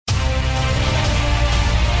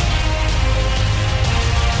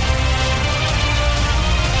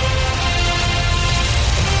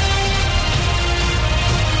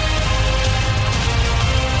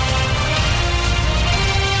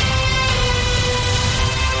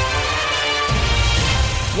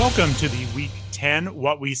Welcome to the Week 10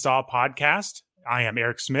 What We Saw podcast. I am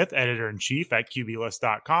Eric Smith, editor-in-chief at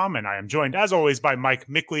QBList.com, and I am joined, as always, by Mike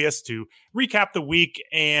Miklius to recap the week.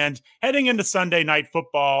 And heading into Sunday Night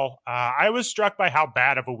Football, I was struck by how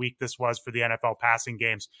bad of a week this was for the NFL passing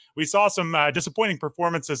games. We saw some disappointing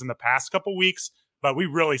performances in the past couple weeks, but we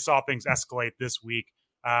really saw things escalate this week.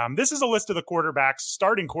 This is a list of the quarterbacks,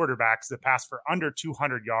 starting quarterbacks, that passed for under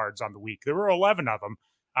 200 yards on the week. There were 11 of them.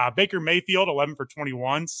 Baker Mayfield, 11 for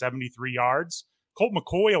 21, 73 yards. Colt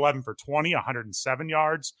McCoy, 11 for 20, 107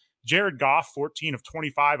 yards. Jared Goff, 14 of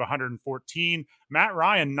 25, 114. Matt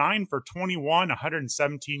Ryan, 9 for 21,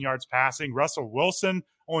 117 yards passing. Russell Wilson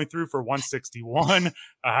only threw for 161.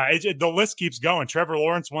 The list keeps going. Trevor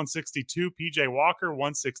Lawrence, 162. PJ Walker,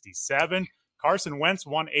 167. Carson Wentz,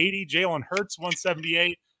 180. Jalen Hurts,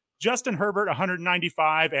 178. Justin Herbert,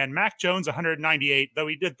 195. And Mac Jones, 198, though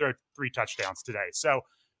he did throw 3 touchdowns today. So,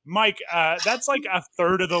 Mike, that's like a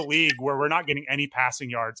third of the league where we're not getting any passing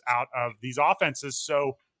yards out of these offenses.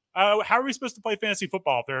 So how are we supposed to play fantasy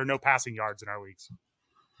football if there are no passing yards in our leagues?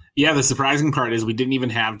 Yeah, the surprising part is we didn't even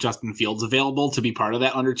have Justin Fields available to be part of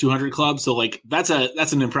that under 200 club. So, like, that's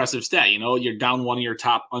an impressive stat. You know, you're down one of your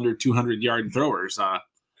top under 200 yard throwers. Right.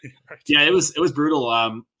 Yeah, it was brutal.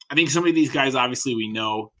 I think some of these guys, obviously, we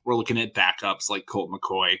know we're looking at backups like Colt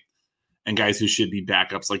McCoy and guys who should be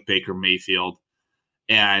backups like Baker Mayfield.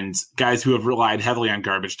 And guys who have relied heavily on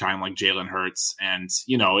garbage time like Jalen Hurts. And,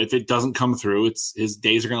 you know, if it doesn't come through, his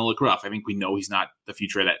days are going to look rough. I think we know he's not the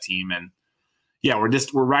future of that team. And, yeah,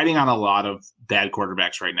 we're riding on a lot of bad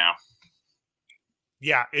quarterbacks right now.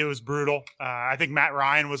 Yeah, it was brutal. I think Matt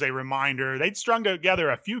Ryan was a reminder. They'd strung together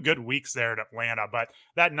a few good weeks there at Atlanta, but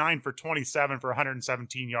that 9 for 27 for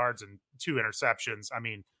 117 yards and 2 interceptions, I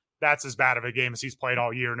mean, that's as bad of a game as he's played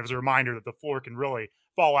all year. And it was a reminder that the floor can really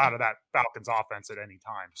fall out of that Falcons offense at any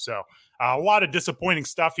time. So a lot of disappointing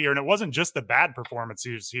stuff here. And it wasn't just the bad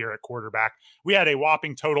performances here at quarterback. We had a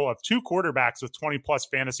whopping total of 2 quarterbacks with 20-plus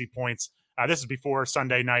fantasy points. This is before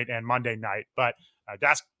Sunday night and Monday night. But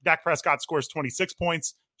Dak Prescott scores 26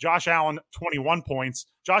 points. Josh Allen, 21 points.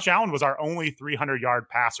 Josh Allen was our only 300-yard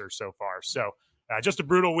passer so far. So just a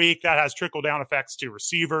brutal week. That has trickle-down effects to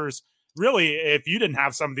receivers. Really, if you didn't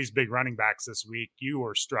have some of these big running backs this week, you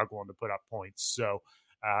were struggling to put up points. So,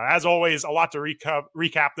 as always, a lot to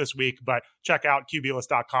recap this week, but check out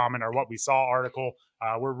QBList.com and our What We Saw article.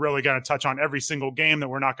 We're really going to touch on every single game that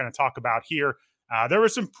we're not going to talk about here. There were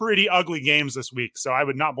some pretty ugly games this week, so I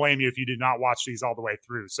would not blame you if you did not watch these all the way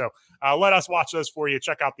through. So let us watch those for you.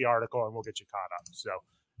 Check out the article, and we'll get you caught up. So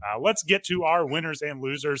let's get to our winners and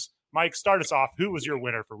losers. Mike, start us off. Who was your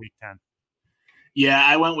winner for Week 10? Yeah,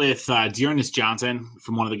 I went with D'Ernest Johnson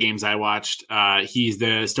from one of the games I watched. He's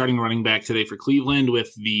the starting running back today for Cleveland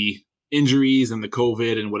with the injuries and the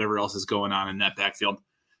COVID and whatever else is going on in that backfield.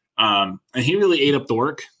 And he really ate up the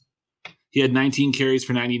work. He had 19 carries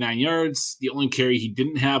for 99 yards. The only carry he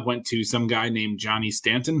didn't have went to some guy named Johnny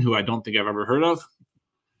Stanton, who I don't think I've ever heard of.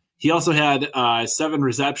 He also had 7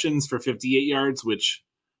 receptions for 58 yards, which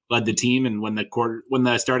led the team. And when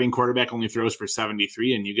the starting quarterback only throws for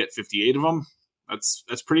 73 and you get 58 of them,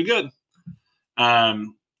 that's pretty good.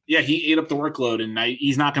 Yeah, he ate up the workload, and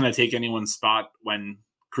he's not going to take anyone's spot when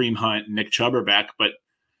Kareem Hunt and Nick Chubb are back. But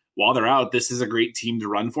while they're out, this is a great team to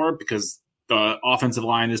run for because the offensive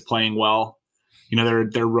line is playing well. You know,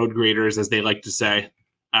 they're road graders, as they like to say.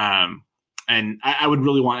 And I would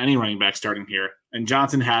really want any running back starting here. And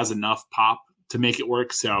Johnson has enough pop to make it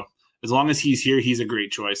work. So as long as he's here, he's a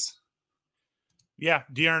great choice. Yeah,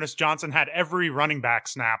 D'Ernest Johnson had every running back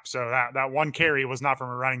snap, so that one carry was not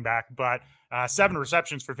from a running back, but 7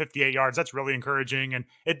 receptions for 58 yards. That's really encouraging, and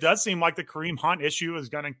it does seem like the Kareem Hunt issue is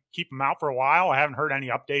going to keep him out for a while. I haven't heard any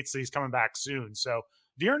updates that he's coming back soon, so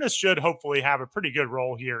D'Ernest should hopefully have a pretty good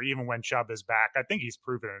role here even when Chubb is back. I think he's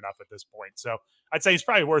proven enough at this point, so I'd say he's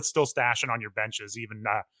probably worth still stashing on your benches even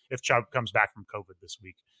if Chubb comes back from COVID this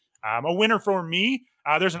week. A winner for me,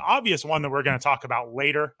 there's an obvious one that we're going to talk about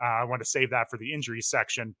later. I want to save that for the injuries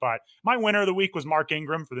section. But my winner of the week was Mark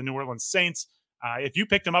Ingram for the New Orleans Saints. If you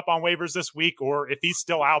picked him up on waivers this week, or if he's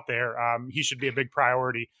still out there, he should be a big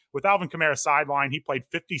priority. With Alvin Kamara sidelined, he played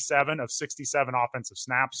 57 of 67 offensive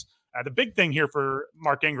snaps. The big thing here for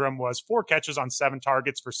Mark Ingram was 4 catches on 7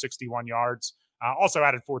 targets for 61 yards. Also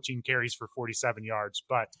added 14 carries for 47 yards.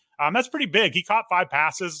 But that's pretty big. He caught 5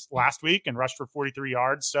 passes last week and rushed for 43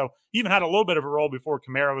 yards. So he even had a little bit of a role before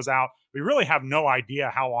Kamara was out. We really have no idea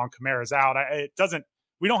how long Kamara's out.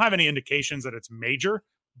 We don't have any indications that it's major,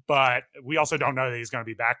 but we also don't know that he's going to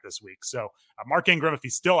be back this week. So Mark Ingram, if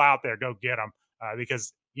he's still out there, go get him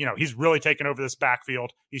because he's really taken over this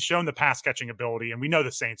backfield. He's shown the pass catching ability, and we know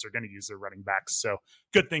the Saints are going to use their running backs. So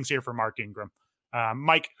good things here for Mark Ingram.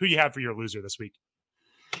 Mike, who do you have for your loser this week?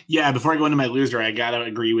 Yeah, before I go into my loser, I got to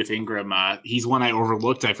agree with Ingram. He's one I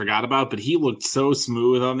overlooked, I forgot about, but he looked so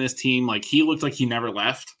smooth on this team. Like, he looked like he never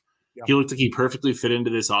left. Yeah. He looked like he perfectly fit into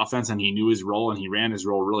this offense, and he knew his role, and he ran his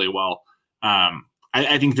role really well.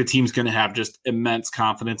 I think the team's going to have just immense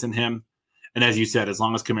confidence in him. And as you said, as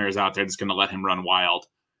long as Kamara's out there, it's going to let him run wild.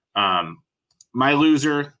 My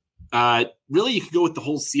loser, really, you could go with the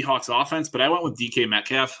whole Seahawks offense, but I went with DK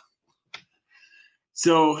Metcalf.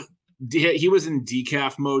 So he was in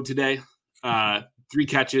decaf mode today. 3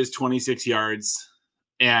 catches, 26 yards.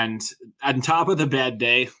 And on top of the bad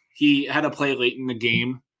day, he had a play late in the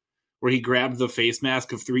game where he grabbed the face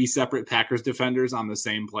mask of 3 separate Packers defenders on the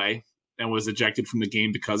same play and was ejected from the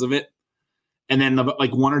game because of it. And then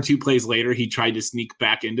 1 or 2 plays later, he tried to sneak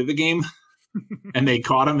back into the game and they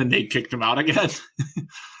caught him and they kicked him out again.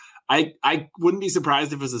 I wouldn't be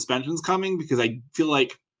surprised if a suspension's coming, because I feel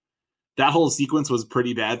like that whole sequence was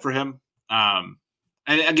pretty bad for him. And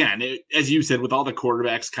again, as you said, with all the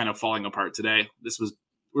quarterbacks kind of falling apart today,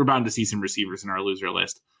 we're bound to see some receivers in our loser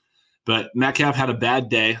list. But Metcalf had a bad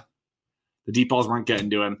day. The deep balls weren't getting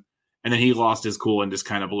to him. And then he lost his cool and just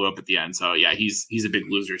kind of blew up at the end. So, yeah, he's a big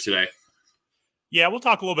loser today. Yeah, we'll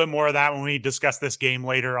talk a little bit more of that when we discuss this game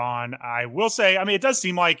later on. I will say, it does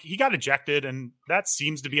seem like he got ejected, and that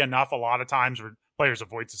seems to be enough a lot of times where players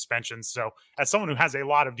avoid suspensions. So as someone who has a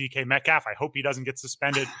lot of DK Metcalf, I hope he doesn't get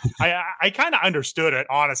suspended. I kind of understood it,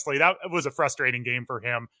 honestly. That was a frustrating game for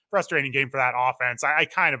him, frustrating game for that offense. I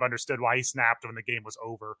kind of understood why he snapped when the game was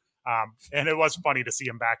over. And it was funny to see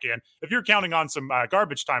him back in. If you're counting on some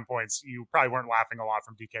garbage time points, you probably weren't laughing a lot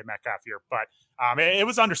from DK Metcalf here, but it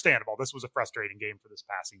was understandable. This was a frustrating game for this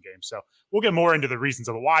passing game. So we'll get more into the reasons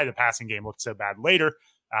of why the passing game looked so bad later.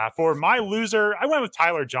 For my loser, I went with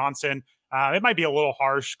Tyler Johnson. It might be a little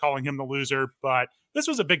harsh calling him the loser, but this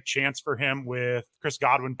was a big chance for him with Chris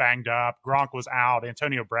Godwin banged up. Gronk was out.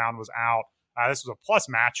 Antonio Brown was out. This was a plus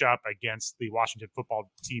matchup against the Washington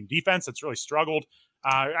football team defense that's really struggled.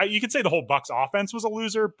 You could say the whole Bucs offense was a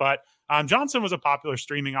loser, but Johnson was a popular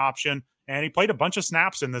streaming option, and he played a bunch of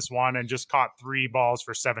snaps in this one and just caught 3 balls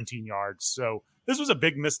for 17 yards. So this was a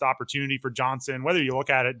big missed opportunity for Johnson, whether you look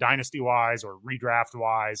at it dynasty-wise or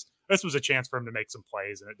redraft-wise. This was a chance for him to make some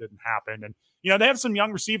plays, and it didn't happen. And, they have some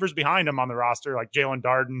young receivers behind him on the roster, like Jalen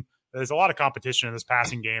Darden. There's a lot of competition in this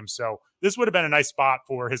passing game, so this would have been a nice spot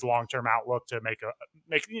for his long-term outlook to make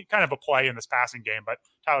kind of a play in this passing game, but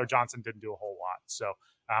Tyler Johnson didn't do a whole lot. So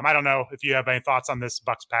I don't know if you have any thoughts on this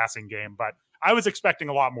Bucs passing game, but I was expecting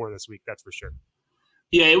a lot more this week, that's for sure.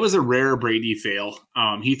 Yeah, it was a rare Brady fail.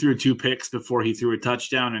 He threw 2 picks before he threw a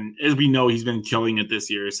touchdown, and as we know, he's been killing it this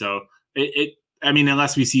year. So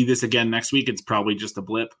unless we see this again next week, it's probably just a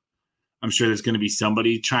blip. I'm sure there's going to be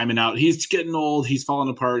somebody chiming out. He's getting old. He's falling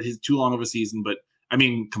apart. He's too long of a season. But,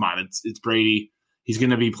 come on. It's Brady. He's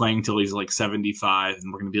going to be playing till he's like 75,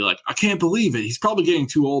 and we're going to be like, I can't believe it. He's probably getting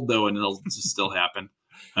too old, though, and it'll just still happen.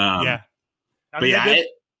 Yeah. Go ahead.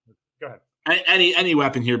 Any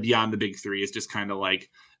weapon here beyond the big 3 is just kind of like,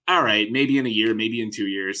 all right, maybe in a year, maybe in 2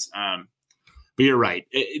 years. But you're right.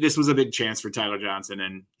 This was a big chance for Tyler Johnson,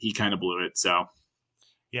 and he kind of blew it. So,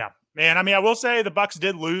 yeah. Man, I will say the Bucs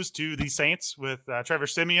did lose to the Saints with Trevor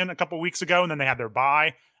Siemian a couple weeks ago, and then they had their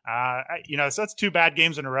bye. So that's 2 bad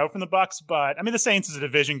games in a row from the Bucs. But the Saints is a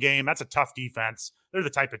division game. That's a tough defense. They're the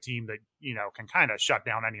type of team that can kind of shut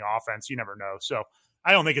down any offense. You never know. So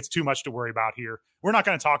I don't think it's too much to worry about here. We're not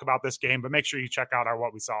going to talk about this game, but make sure you check out our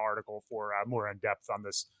What We Saw article for more in depth on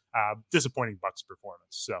this disappointing Bucs performance.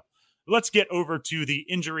 So let's get over to the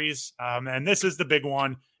injuries. And this is the big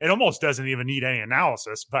one. It almost doesn't even need any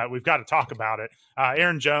analysis, but we've got to talk about it.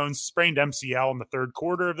 Aaron Jones sprained MCL in the 3rd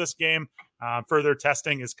quarter of this game. Further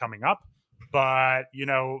testing is coming up, but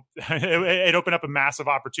it opened up a massive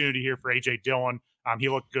opportunity here for AJ Dillon. He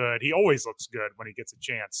looked good. He always looks good when he gets a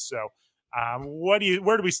chance. So where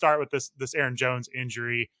do we start with this Aaron Jones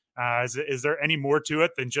injury? Is there any more to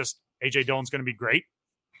it than just AJ Dillon's going to be great?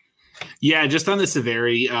 Yeah, just on the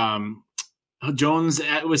severity, Jones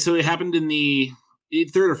it happened in the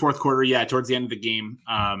 3rd or 4th quarter. Yeah, towards the end of the game,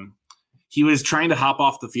 he was trying to hop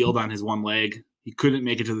off the field on his one leg. He couldn't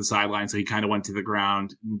make it to the sideline, so he kind of went to the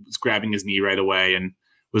ground, was grabbing his knee right away, and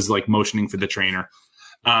was like motioning for the trainer.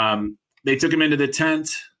 They took him into the tent.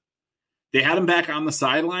 They had him back on the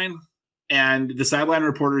sideline, and the sideline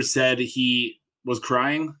reporters said he was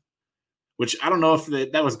crying, which I don't know if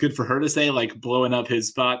that was good for her to say, like blowing up his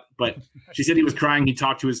spot, but she said he was crying. He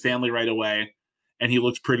talked to his family right away, and he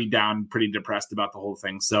looked pretty down, pretty depressed about the whole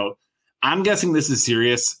thing. So I'm guessing this is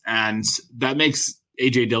serious, and that makes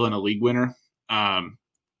A.J. Dillon a league winner.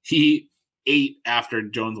 He ate after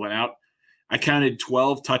Jones went out. I counted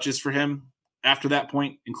 12 touches for him after that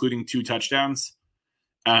point, including 2 touchdowns.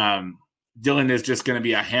 Dillon is just going to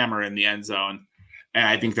be a hammer in the end zone, and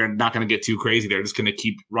I think they're not going to get too crazy. They're just going to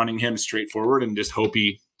keep running him straight forward and just hope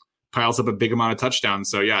he piles up a big amount of touchdowns.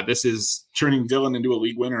 So, yeah, this is turning Dillon into a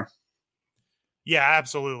league winner. Yeah,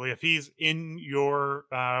 absolutely. If he's in your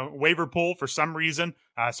waiver pool for some reason,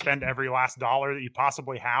 spend every last dollar that you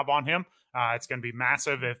possibly have on him. It's going to be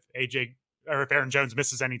massive if Aaron Jones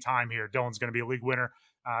misses any time here. Dillon's going to be a league winner.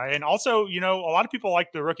 And also, a lot of people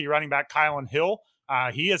like the rookie running back Kylan Hill.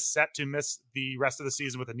 He is set to miss the rest of the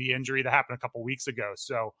season with a knee injury that happened a couple weeks ago.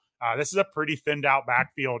 So this is a pretty thinned out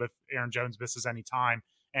backfield if Aaron Jones misses any time.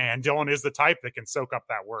 And Dillon is the type that can soak up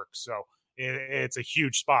that work. So it's a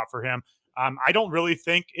huge spot for him. I don't really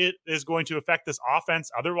think it is going to affect this offense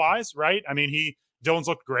otherwise, right? I mean, Dillon's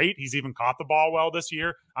looked great. He's even caught the ball well this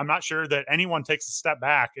year. I'm not sure that anyone takes a step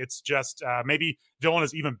back. It's just maybe Dillon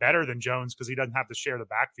is even better than Jones because he doesn't have to share the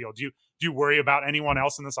backfield. Do you worry about anyone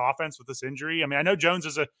else in this offense with this injury? I mean, I know Jones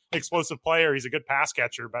is an explosive player. He's a good pass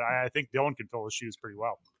catcher, but I think Dillon can fill his shoes pretty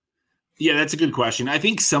well. Yeah, that's a good question. I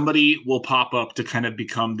think somebody will pop up to kind of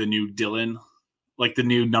become the new Dillon, like the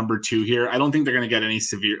new number 2 here. I don't think they're going to get any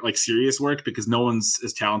serious work because no one's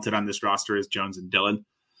as talented on this roster as Jones and Dillon.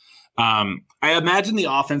 I imagine the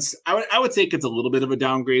offense, I would say it gets a little bit of a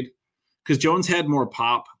downgrade because Jones had more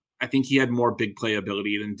pop. I think he had more big play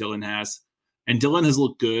ability than Dillon has. And Dillon has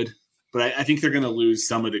looked good, but I think they're going to lose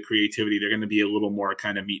some of the creativity. They're going to be a little more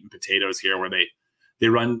kind of meat and potatoes here where they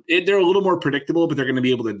run. They're a little more predictable, but they're going to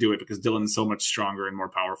be able to do it because Dillon's so much stronger and more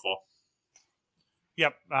powerful.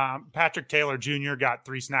 Yep. Patrick Taylor Jr. got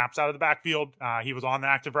 3 snaps out of the backfield. He was on the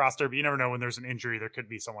active roster, but you never know when there's an injury. There could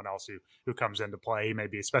be someone else who comes into play,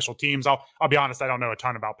 maybe special teams. I'll be honest, I don't know a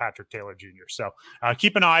ton about Patrick Taylor Jr. So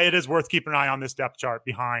keep an eye. It is worth keeping an eye on this depth chart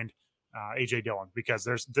behind A.J. Dillon because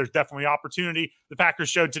there's definitely opportunity. The Packers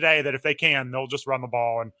showed today that if they can, they'll just run the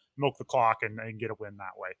ball and milk the clock and get a win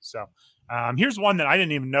that way. So here's one that I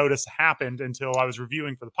didn't even notice happened until I was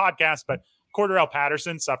reviewing for the podcast, but Cordarrelle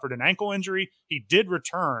Patterson suffered an ankle injury. He did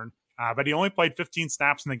return, but he only played 15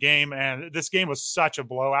 snaps in the game. And this game was such a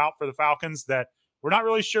blowout for the Falcons that we're not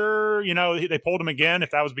really sure, they pulled him again,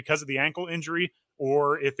 if that was because of the ankle injury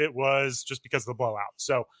or if it was just because of the blowout.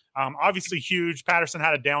 So obviously huge. Patterson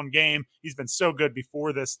had a down game. He's been so good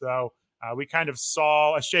before this, though. We kind of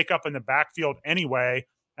saw a shakeup in the backfield anyway,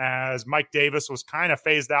 as Mike Davis was kind of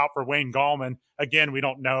phased out for Wayne Gallman. Again, we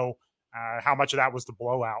don't know how much of that was the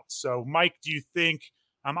blowout. So, Mike, do you think,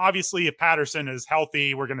 obviously, if Patterson is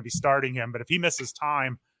healthy, we're going to be starting him. But if he misses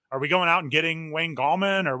time, are we going out and getting Wayne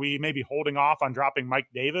Gallman? Are we maybe holding off on dropping Mike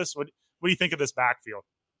Davis? What do you think of this backfield?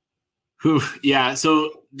 Yeah,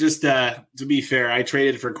 so just to be fair, I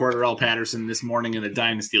traded for Cordarrelle Patterson this morning in the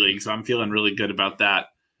Dynasty League, so I'm feeling really good about that.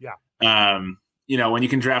 Yeah. When you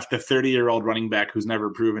can draft a 30-year-old running back who's never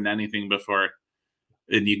proven anything before,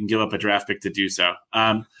 and you can give up a draft pick to do so.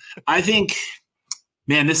 I think,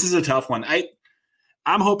 man, this is a tough one.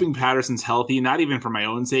 I'm hoping Patterson's healthy, not even for my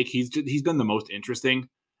own sake. He's been the most interesting.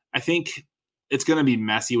 I think it's going to be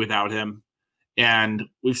messy without him. And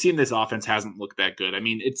we've seen this offense hasn't looked that good. I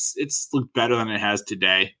mean, it's looked better than it has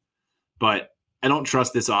today, but I don't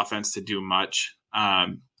trust this offense to do much.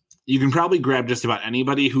 You can probably grab just about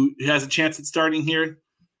anybody who has a chance at starting here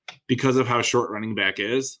because of how short running back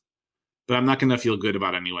is. But I'm not going to feel good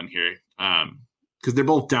about anyone here because they're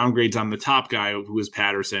both downgrades on the top guy, who is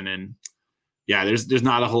Patterson. And, yeah, there's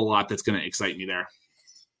not a whole lot that's going to excite me there.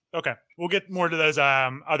 Okay. We'll get more to those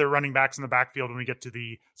other running backs in the backfield when we get to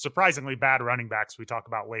the surprisingly bad running backs we talk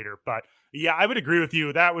about later. But, yeah, I would agree with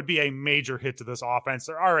you. That would be a major hit to this offense.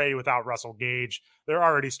 They're already without Russell Gage. They're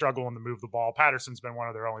already struggling to move the ball. Patterson's been one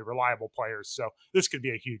of their only reliable players. So this could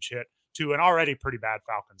be a huge hit to an already pretty bad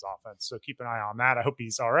Falcons offense. So keep an eye on that. I hope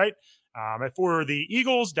he's all right. For the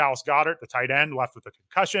Eagles, Dallas Goedert, the tight end, left with a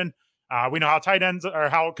concussion. We know how tight ends or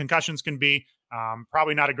how concussions can be.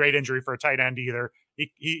 Probably not a great injury for a tight end either.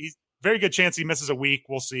 He's very good chance he misses a week.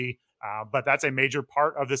 We'll see. But that's a major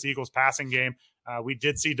part of this Eagles passing game. We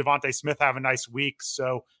did see Devontae Smith have a nice week.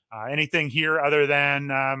 So anything here other than,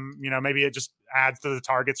 maybe it just adds to the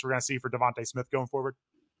targets we're going to see for Devontae Smith going forward?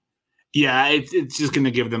 Yeah, it's just going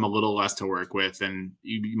to give them a little less to work with, and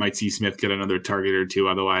you might see Smith get another target or two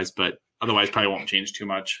otherwise probably won't change too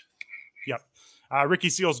much. Yep. Ricky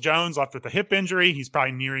Seals-Jones left with a hip injury. He's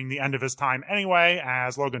probably nearing the end of his time anyway,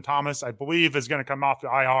 as Logan Thomas, I believe, is going to come off the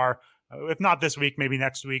IR. If not this week, maybe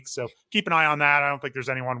next week. So keep an eye on that. I don't think there's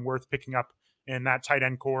anyone worth picking up in that tight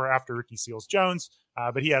end core after Ricky Seals-Jones,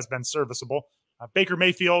 but he has been serviceable. Baker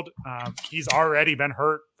Mayfield, he's already been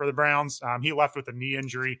hurt for the Browns. He left with a knee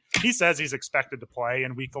injury. He says he's expected to play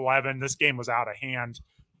in week 11. This game was out of hand.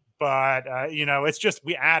 But, it's just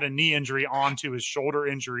we add a knee injury onto his shoulder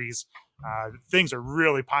injuries. Things are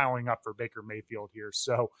really piling up for Baker Mayfield here.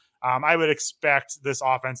 So I would expect this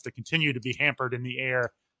offense to continue to be hampered in the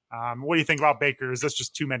air. What do you think about Baker? Is this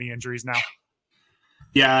just too many injuries now?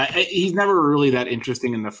 Yeah, he's never really that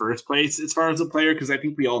interesting in the first place as far as a player, because I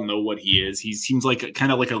think we all know what he is. He seems like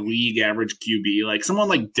kind of like a league average QB, like someone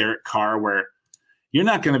like Derek Carr, where you're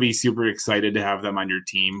not going to be super excited to have them on your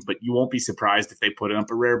team, but you won't be surprised if they put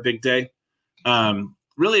up a rare big day.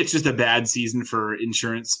 Really, it's just a bad season for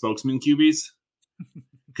insurance spokesman QBs,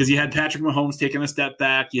 because you had Patrick Mahomes taking a step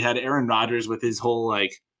back. You had Aaron Rodgers with his whole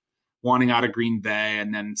like wanting out of Green Bay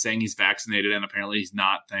and then saying he's vaccinated and apparently he's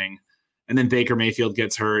not thing. And then Baker Mayfield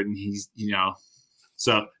gets hurt and he's,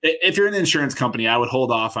 so if you're an insurance company, I would hold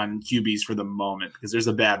off on QBs for the moment because there's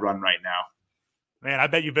a bad run right now. Man, I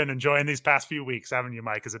bet you've been enjoying these past few weeks, haven't you,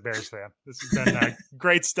 Mike, as a Bears fan? This has been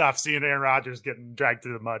great stuff, seeing Aaron Rodgers getting dragged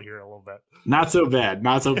through the mud here a little bit. Not so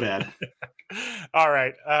bad. All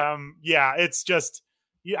right. It's just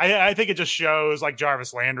I think it just shows like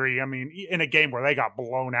Jarvis Landry. I mean, in a game where they got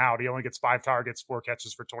blown out, he only gets 5 targets, 4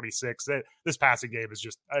 catches for 26. This passing game is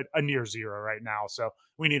just a near zero right now. So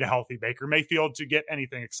we need a healthy Baker Mayfield to get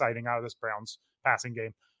anything exciting out of this Browns passing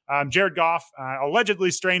game. Jared Goff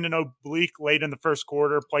allegedly strained an oblique late in the first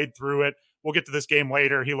quarter, played through it. We'll get to this game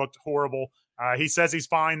later. He looked horrible. He says he's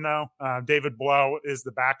fine, though. David Blough is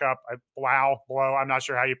the backup. Blough. I'm not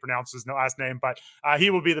sure how you pronounce his last name, but he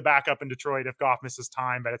will be the backup in Detroit if Goff misses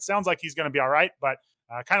time. But it sounds like he's going to be all right. But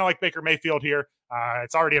kind of like Baker Mayfield here,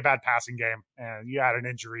 it's already a bad passing game, and you add an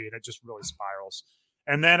injury, and it just really spirals.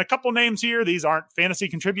 And then a couple names here. These aren't fantasy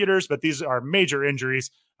contributors, but these are major injuries.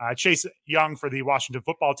 Chase Young for the Washington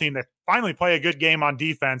football team. They finally play a good game on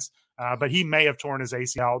defense, but he may have torn his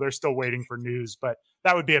ACL. They're still waiting for news, but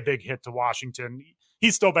that would be a big hit to Washington.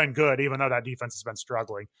 He's still been good, even though that defense has been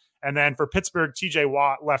struggling. And then for Pittsburgh, TJ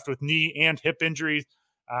Watt left with knee and hip injuries.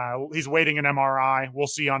 He's waiting an MRI. We'll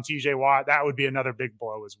see on TJ Watt. That would be another big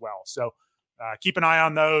blow as well. So keep an eye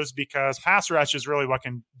on those because pass rush is really what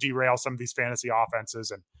can derail some of these fantasy offenses.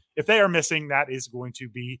 And if they are missing, that is going to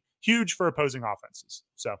be huge for opposing offenses.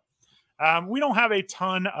 So we don't have a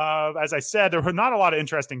ton of, as I said, there were not a lot of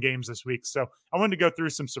interesting games this week. So I wanted to go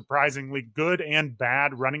through some surprisingly good and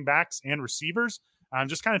bad running backs and receivers.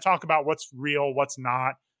 Just kind of talk about what's real, what's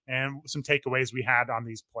not, and some takeaways we had on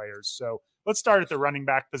these players. So let's start at the running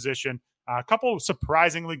back position. A couple of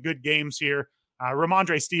surprisingly good games here.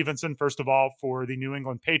 Ramondre Stevenson, first of all, for the New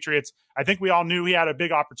England Patriots. I think we all knew he had a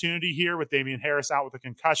big opportunity here with Damian Harris out with a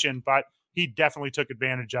concussion, but he definitely took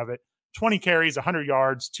advantage of it. 20 carries, 100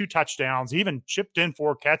 yards, 2 touchdowns. He even chipped in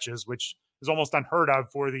 4 catches, which is almost unheard of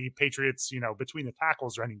for the Patriots, between the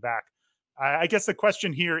tackles running back. I guess the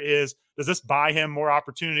question here is, does this buy him more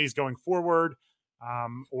opportunities going forward?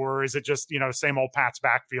 Or is it just, same old Pat's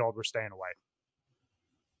backfield, we're staying away?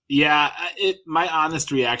 Yeah, my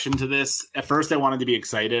honest reaction to this, at first I wanted to be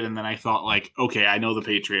excited, and then I thought like, okay, I know the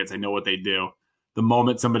Patriots. I know what they do. The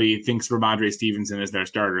moment somebody thinks Ramondre Stevenson is their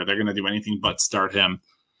starter, they're going to do anything but start him.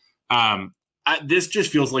 This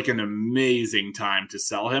just feels like an amazing time to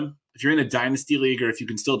sell him. If you're in a dynasty league or if you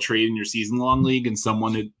can still trade in your season-long league and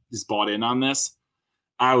someone is bought in on this,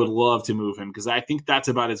 I would love to move him because I think that's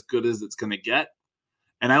about as good as it's going to get.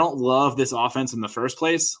 And I don't love this offense in the first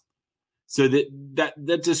place. So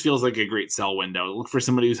that just feels like a great sell window. Look for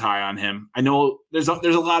somebody who's high on him. I know there's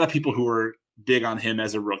a lot of people who are big on him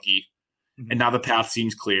as a rookie, and now the path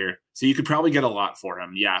seems clear. So you could probably get a lot for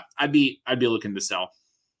him. Yeah, I'd be looking to sell.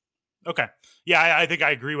 Okay. Yeah, I think I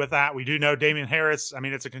agree with that. We do know Damian Harris. I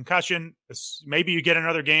mean, it's a concussion. Maybe you get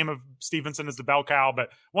another game of Stevenson as the bell cow, but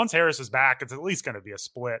once Harris is back, it's at least going to be a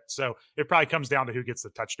split. So it probably comes down to who gets the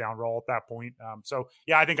touchdown role at that point.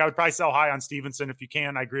 I think I would probably sell high on Stevenson if you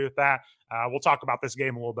can. I agree with that. We'll talk about this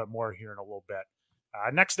game a little bit more here in a little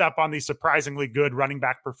bit. Next up on the surprisingly good running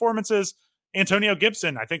back performances, Antonio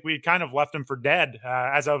Gibson. I think we kind of left him for dead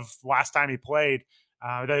as of last time he played.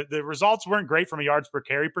 The results weren't great from a yards per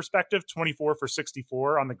carry perspective, 24 for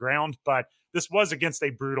 64 on the ground, but this was against a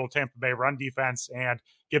brutal Tampa Bay run defense, and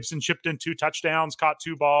Gibson chipped in 2 touchdowns, caught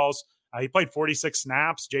 2 balls. He played 46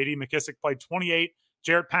 snaps. J.D. McKissick played 28.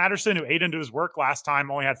 Jarrett Patterson, who ate into his work last time,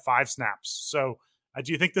 only had 5 snaps. So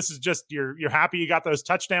do you think this is just you're happy you got those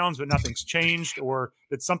touchdowns, but nothing's changed, or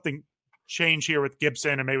did something change here with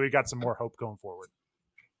Gibson, and maybe we got some more hope going forward?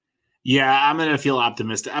 Yeah, I'm going to feel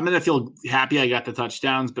optimistic. I'm going to feel happy I got the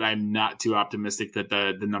touchdowns, but I'm not too optimistic that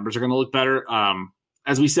the numbers are going to look better.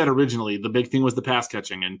 As we said originally, the big thing was the pass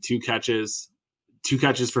catching, and two catches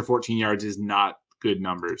for 14 yards is not good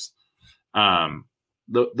numbers.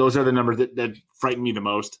 Those are the numbers that frighten me the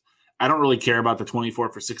most. I don't really care about the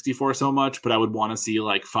 24 for 64 so much, but I would want to see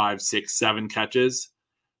like 5, 6, 7 catches.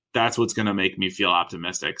 That's what's going to make me feel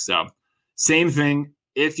optimistic. So same thing.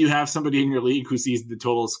 If you have somebody in your league who sees the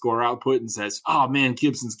total score output and says, oh man,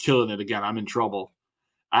 Gibson's killing it again, I'm in trouble,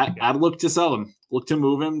 I'd look to sell him, look to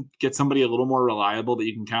move him, get somebody a little more reliable that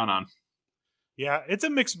you can count on. Yeah, it's a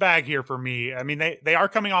mixed bag here for me. I mean, they are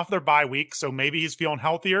coming off their bye week, so maybe he's feeling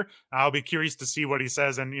healthier. I'll be curious to see what he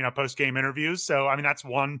says in post game interviews. So I mean, that's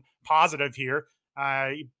one positive here.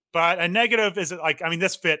 But a negative is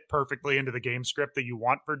this fit perfectly into the game script that you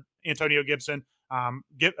want for Antonio Gibson.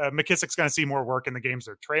 McKissic's going to see more work in the games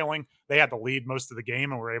they're trailing. They had the lead most of the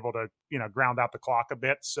game and were able to ground out the clock a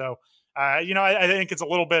bit. So I think it's a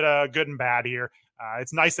little bit good and bad here.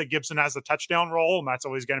 It's nice that Gibson has a touchdown role, and that's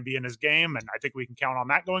always going to be in his game, and I think we can count on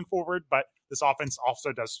that going forward. But this offense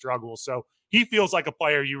also does struggle, so he feels like a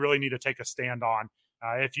player you really need to take a stand on.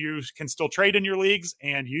 If you can still trade in your leagues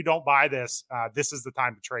and you don't buy this, this is the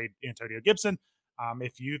time to trade Antonio Gibson.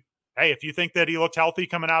 If you think that he looked healthy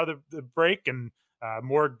coming out of the break and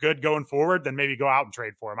more good going forward, then maybe go out and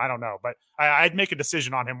trade for him. I don't know, but I'd make a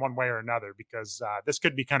decision on him one way or another because this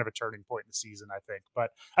could be kind of a turning point in the season, I think. But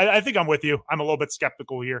I think I'm with you. I'm a little bit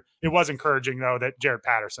skeptical here. It was encouraging, though, that Jaret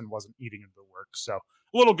Patterson wasn't eating into the work. So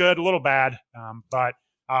a little good, a little bad, but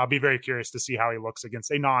I'll be very curious to see how he looks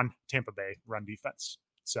against a non-Tampa Bay run defense.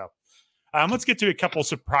 So let's get to a couple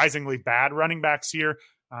surprisingly bad running backs here.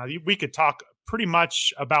 We could talk pretty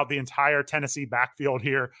much about the entire Tennessee backfield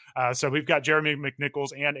here. So we've got Jeremy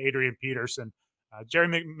McNichols and Adrian Peterson.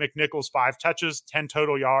 Jeremy McNichols, 5 touches, 10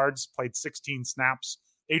 total yards, played 16 snaps.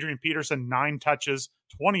 Adrian Peterson, 9 touches,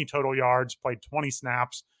 20 total yards, played 20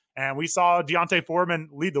 snaps. And we saw D'Onta Foreman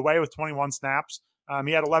lead the way with 21 snaps.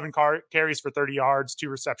 He had 11 carries for 30 yards, 2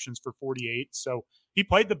 receptions for 48. So he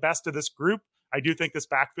played the best of this group. I do think this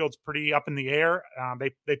backfield's pretty up in the air.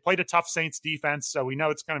 They played a tough Saints defense, so we know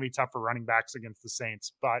it's going to be tough for running backs against the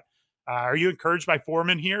Saints. But are you encouraged by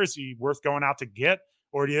Foreman here? Is he worth going out to get?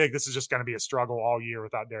 Or do you think this is just going to be a struggle all year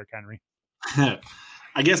without Derrick Henry?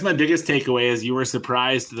 I guess my biggest takeaway is you were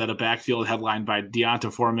surprised that a backfield headlined by D'Onta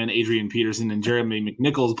Foreman, Adrian Peterson, and Jeremy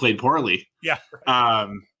McNichols played poorly. Yeah.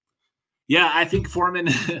 Right. I think Foreman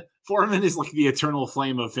is like the eternal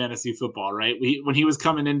flame of fantasy football, right? When he was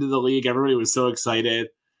coming into the league, everybody was so excited.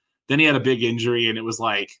 Then he had a big injury, and it was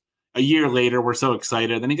like a year later, we're so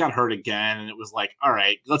excited. Then he got hurt again, and it was like, all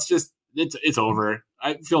right, it's over.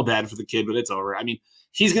 I feel bad for the kid, but it's over. I mean,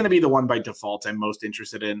 he's going to be the one by default I'm most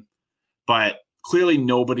interested in, but clearly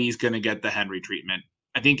nobody's going to get the Henry treatment.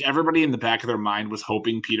 I think everybody in the back of their mind was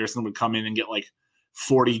hoping Peterson would come in and get like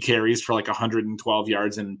 40 carries for like 112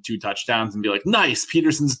 yards and 2 touchdowns and be like, nice,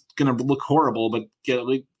 Peterson's going to look horrible, but get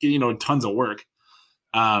tons of work.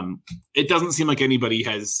 It doesn't seem like anybody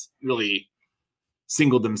has really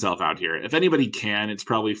singled themselves out here. If anybody can, it's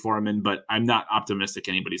probably Foreman, but I'm not optimistic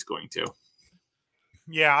anybody's going to.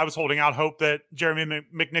 Yeah, I was holding out hope that Jeremy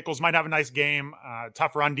McNichols might have a nice game.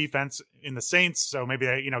 Tough run defense in the Saints, so maybe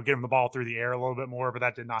they get him the ball through the air a little bit more, but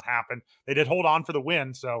that did not happen. They did hold on for the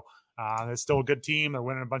win, so they're still a good team. They're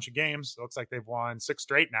winning a bunch of games. It looks like they've won 6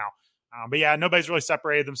 straight now. But yeah, nobody's really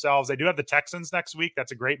separated themselves. They do have the Texans next week.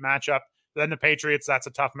 That's a great matchup. Then the Patriots, that's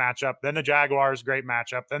a tough matchup. Then the Jaguars, great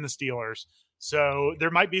matchup. Then the Steelers. So there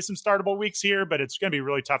might be some startable weeks here, but it's going to be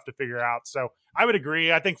really tough to figure out. So I would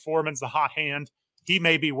agree. I think Foreman's the hot hand. He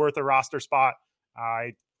may be worth a roster spot.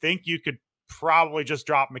 I think you could probably just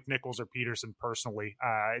drop McNichols or Peterson personally.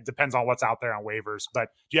 It depends on what's out there on waivers. But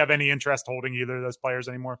do you have any interest holding either of those players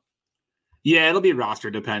anymore? Yeah, it'll be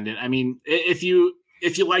roster dependent. I mean, if you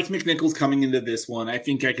like McNichols coming into this one, I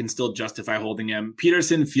think I can still justify holding him.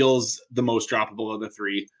 Peterson feels the most droppable of the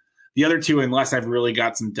 3. The other 2, unless I've really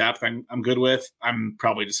got some depth, I'm good with. I'm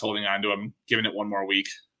probably just holding on to him, giving it one more week.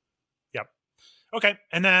 Yep. Okay,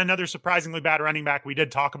 and then another surprisingly bad running back. We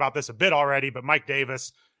did talk about this a bit already, but Mike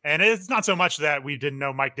Davis. And it's not so much that we didn't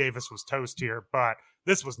know Mike Davis was toast here, but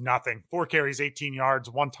this was nothing. 4 carries, 18 yards,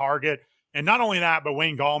 1 target. And not only that, but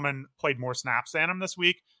Wayne Gallman played more snaps than him this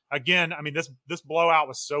week. Again, I mean, this blowout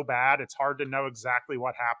was so bad, it's hard to know exactly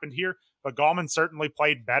what happened here. But Gallman certainly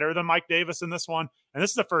played better than Mike Davis in this one. And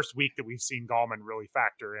this is the first week that we've seen Gallman really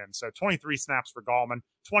factor in. So 23 snaps for Gallman,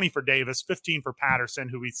 20 for Davis, 15 for Patterson,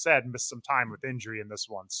 who we said missed some time with injury in this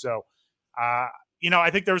one. So, I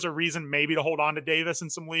think there was a reason maybe to hold on to Davis in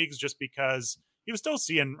some leagues just because he was still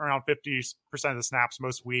seeing around 50% of the snaps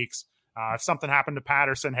most weeks. If something happened to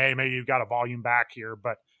Patterson, hey, maybe you've got a volume back here,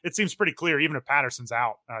 but it seems pretty clear, even if Patterson's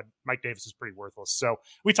out, Mike Davis is pretty worthless. So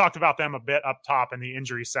we talked about them a bit up top in the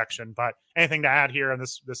injury section, but anything to add here in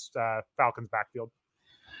this Falcons backfield?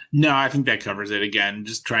 No, I think that covers it. Again,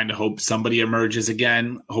 just trying to hope somebody emerges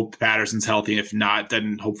again. Hope Patterson's healthy. If not,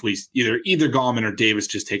 then hopefully either Gallman or Davis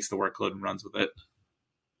just takes the workload and runs with it.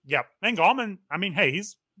 Yep. And Gallman, I mean, hey,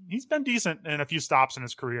 he's been decent in a few stops in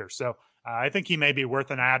his career. So I think he may be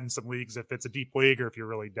worth an add in some leagues if it's a deep league or if you're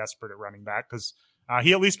really desperate at running back, because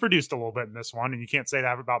he at least produced a little bit in this one, and you can't say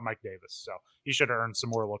that about Mike Davis. So he should earn some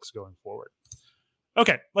more looks going forward.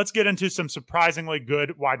 Okay, let's get into some surprisingly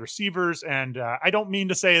good wide receivers. And I don't mean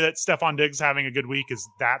to say that Stephon Diggs having a good week is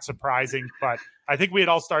that surprising, but I think we had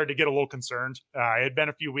all started to get a little concerned. It had been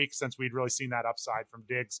a few weeks since we'd really seen that upside from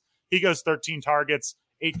Diggs. He goes 13 targets,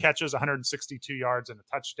 8 catches, 162 yards, and a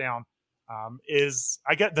touchdown.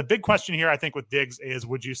 I get the big question here, I think, with Diggs is,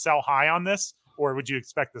 would you sell high on this, or would you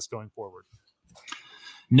expect this going forward?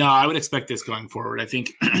 No, I would expect this going forward. I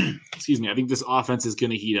think, excuse me, I think this offense is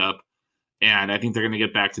going to heat up, and I think they're going to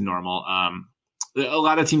get back to normal. A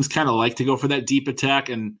lot of teams kind of like to go for that deep attack,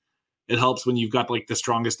 and it helps when you've got like the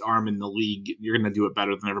strongest arm in the league. You're going to do it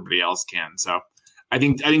better than everybody else can. So I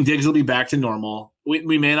think Diggs will be back to normal.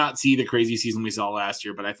 We may not see the crazy season we saw last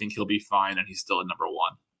year, but I think he'll be fine, and he's still at number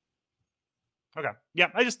 1. Okay. Yeah.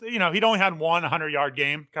 I just, he'd only had one 100-yard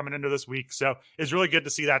game coming into this week. So it's really good to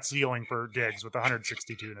see that ceiling for Diggs with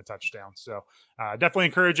 162 and a touchdown. So definitely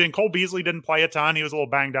encouraging. Cole Beasley didn't play a ton. He was a little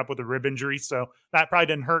banged up with a rib injury. So that probably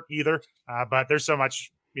didn't hurt either. But there's so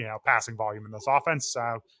much, passing volume in this offense.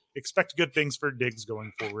 Expect good things for Diggs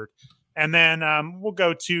going forward. And then we'll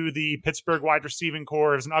go to the Pittsburgh wide receiving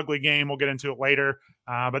core. It was an ugly game. We'll get into it later.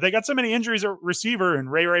 But they got so many injuries at receiver,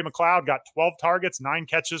 and Ray McCloud got 12 targets, 9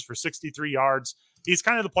 catches for 63 yards. He's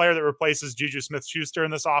kind of the player that replaces Juju Smith-Schuster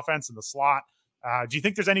in this offense in the slot. Do you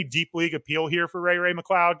think there's any deep league appeal here for Ray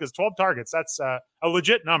McCloud? Because 12 targets, that's a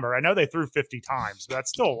legit number. I know they threw 50 times, but that's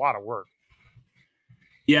still a lot of work.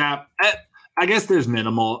 Yeah, I guess there's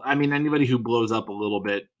minimal. I mean, anybody who blows up a little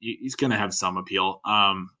bit, he's going to have some appeal.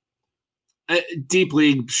 Deep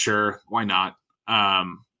league, sure, why not?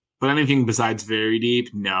 But anything besides very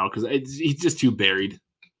deep, no, because he's just too buried.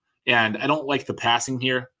 And I don't like the passing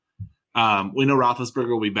here. We know Roethlisberger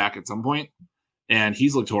will be back at some point, and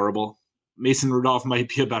he's looked horrible. Mason Rudolph might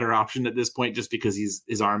be a better option at this point just because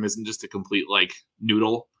his arm isn't just a complete,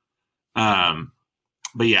 noodle.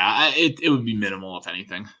 But yeah, it would be minimal, if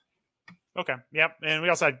anything. Okay, yep. And we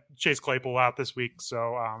also had Chase Claypool out this week,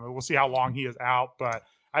 so we'll see how long he is out, but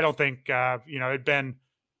I don't think, it'd been –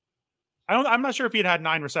 I'm not sure if he had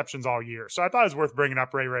 9 receptions all year. So I thought it was worth bringing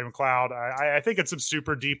up Ray McCloud. I think it's some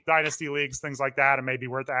super deep dynasty leagues, things like that, and maybe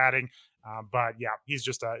worth adding. But yeah, he's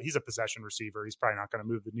a possession receiver. He's probably not going to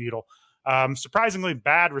move the needle. Surprisingly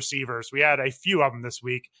bad receivers. We had a few of them this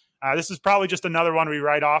week. This is probably just another one we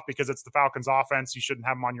write off because it's the Falcons offense. You shouldn't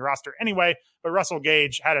have him on your roster anyway. But Russell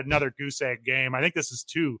Gage had another goose egg game. I think this is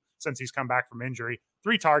 2 since he's come back from injury.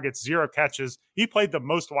 3 targets, 0 catches. He played the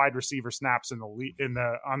most wide receiver snaps on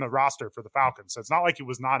the roster for the Falcons. So it's not like he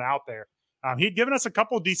was not out there. He'd given us a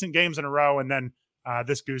couple of decent games in a row, and then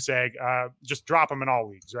this goose egg, just drop him in all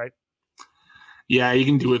leagues, right? Yeah, you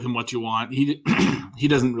can do with him what you want. He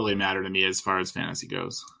doesn't really matter to me as far as fantasy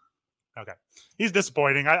goes. Okay. He's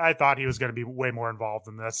disappointing. I thought he was going to be way more involved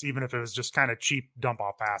in this, even if it was just kind of cheap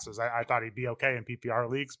dump-off passes. I thought he'd be okay in PPR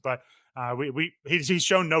leagues, but he's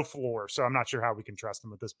shown no floor, so I'm not sure how we can trust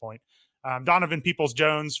him at this point. Donovan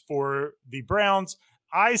Peoples-Jones for the Browns.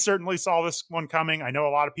 I certainly saw this one coming. I know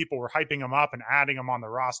a lot of people were hyping him up and adding him on the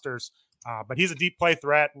rosters, but he's a deep play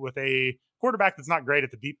threat with a quarterback that's not great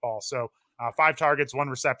at the deep ball. So 5 targets, 1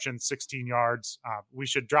 reception, 16 yards. We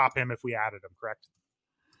should drop him if we added him, correct?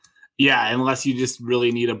 Yeah, unless you just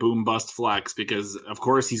really need a boom bust flex, because of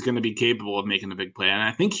course he's going to be capable of making a big play. And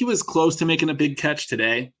I think he was close to making a big catch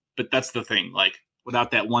today, but that's the thing. Without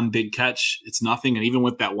that one big catch, it's nothing. And even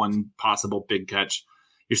with that one possible big catch,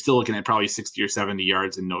 you're still looking at probably 60 or 70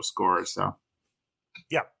 yards and no scores. So,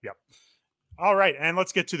 yeah. All right, and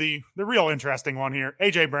let's get to the real interesting one here.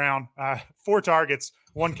 A.J. Brown, 4 targets,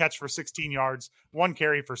 1 catch for 16 yards, 1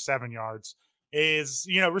 carry for 7 yards.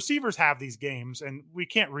 Receivers have these games, and we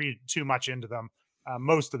can't read too much into them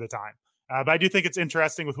most of the time. But I do think it's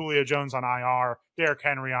interesting with Julio Jones on IR, Derrick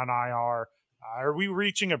Henry on IR. Are we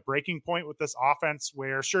reaching a breaking point with this offense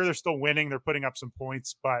where, sure, they're still winning, they're putting up some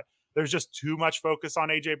points, but there's just too much focus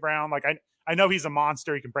on A.J. Brown? I know he's a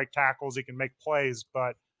monster. He can break tackles. He can make plays,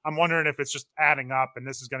 but I'm wondering if it's just adding up, and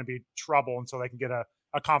this is going to be trouble until they can get a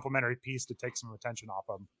complimentary piece to take some attention off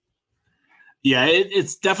of him. Yeah,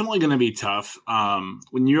 it's definitely going to be tough.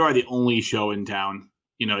 When you are the only show in town,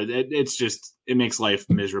 it makes life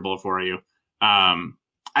miserable for you.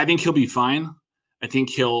 I think he'll be fine. I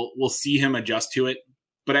think we'll see him adjust to it.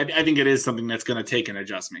 But I think it is something that's going to take an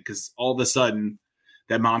adjustment because all of a sudden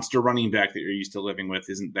that monster running back that you're used to living with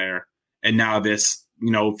isn't there. And now this,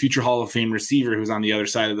 future Hall of Fame receiver who's on the other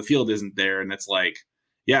side of the field isn't there. And it's like,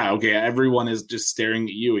 yeah, okay, everyone is just staring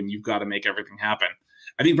at you and you've got to make everything happen.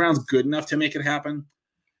 I think Brown's good enough to make it happen.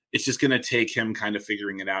 It's just going to take him kind of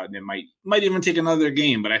figuring it out. And it might even take another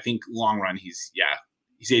game. But I think long run, he's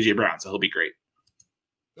A.J. Brown, so he'll be great.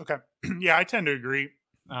 Okay. Yeah, I tend to agree.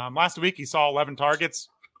 Last week, he saw 11 targets,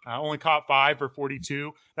 only caught 5 for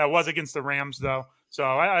 42. That was against the Rams, though. So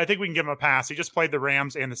I think we can give him a pass. He just played the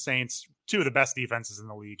Rams and the Saints, two of the best defenses in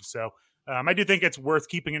the league. So I do think it's worth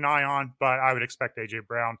keeping an eye on, but I would expect A.J.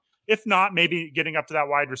 Brown. If not, maybe getting up to that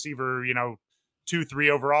wide receiver, 2-3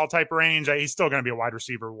 overall type range. He's still going to be a wide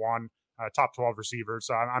receiver 1, top 12 receiver.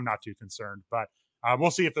 So I'm not too concerned. But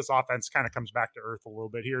we'll see if this offense kind of comes back to earth a little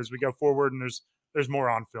bit here as we go forward, and there's more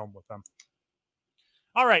on film with them.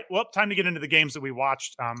 All right, well, time to get into the games that we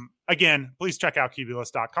watched. Again, please check out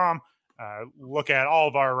QBList.com. Look at all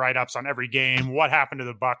of our write-ups on every game, what happened to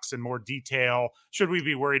the Bucs in more detail. Should we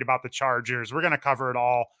be worried about the Chargers? We're going to cover it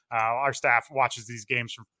all. Our staff watches these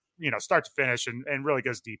games from start to finish and really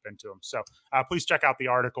goes deep into them. So please check out the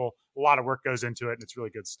article. A lot of work goes into it, and it's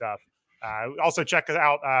really good stuff. Also check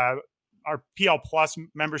out our PL Plus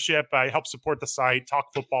membership. Help support the site.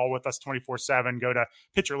 Talk football with us 24/7. Go to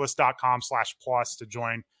pitcherlist.com/plus to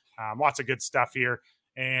join. Lots of good stuff here.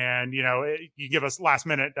 And, you give us last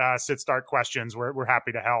minute sit-start questions. We're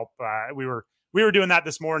happy to help. We were doing that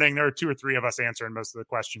this morning. There were 2 or 3 of us answering most of the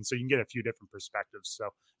questions, so you can get a few different perspectives. So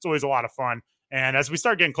it's always a lot of fun. And as we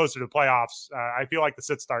start getting closer to playoffs, I feel like the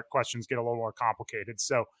sit-start questions get a little more complicated.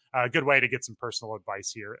 So a good way to get some personal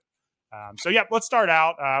advice here. Let's start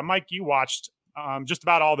out. Mike, you watched just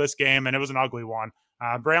about all this game, and it was an ugly one.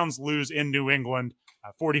 Browns lose in New England,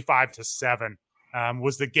 45-7.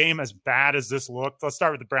 Was the game as bad as this looked? Let's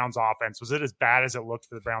start with the Browns offense. Was it as bad as it looked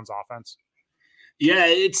for the Browns offense? Yeah,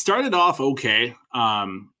 it started off okay.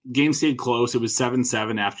 Game stayed close. It was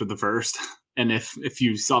 7-7 after the first. And if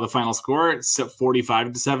you saw the final score, it's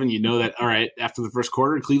 45-7, you know that, all right, after the first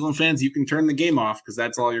quarter, Cleveland fans, you can turn the game off because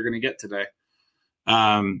that's all you're going to get today.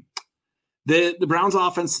 The Browns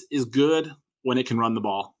offense is good when it can run the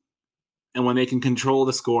ball. And when they can control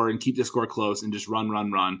the score and keep the score close and just run,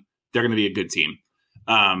 they're going to be a good team.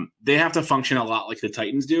 They have to function a lot like the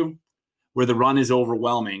Titans do, where the run is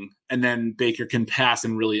overwhelming and then Baker can pass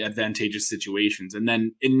in really advantageous situations. And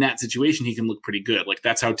then in that situation, he can look pretty good. Like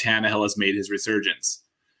that's how Tannehill has made his resurgence.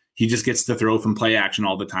 He just gets to throw from play action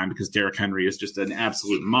all the time because Derrick Henry is just an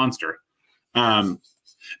absolute monster.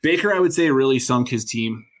 Baker, I would say, really sunk his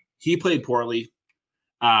team. He played poorly.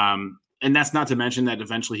 And that's not to mention that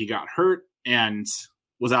eventually he got hurt and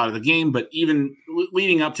was out of the game. But even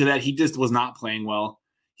leading up to that, he just was not playing well.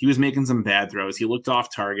 He was making some bad throws. He looked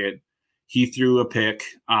off target. He threw a pick.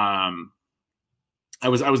 I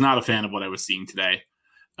was not a fan of what I was seeing today.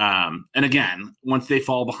 And again, once they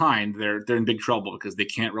fall behind, they're in big trouble because they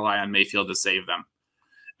can't rely on Mayfield to save them.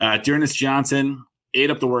 Dearness Johnson ate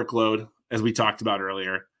up the workload, as we talked about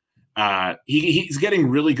earlier. He's getting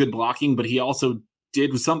really good blocking, but he also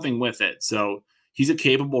did something with it. So he's a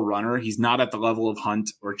capable runner. He's not at the level of Hunt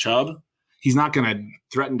or Chubb. He's not going to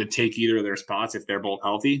threaten to take either of their spots if they're both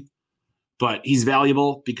healthy. But he's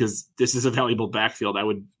valuable because this is a valuable backfield. I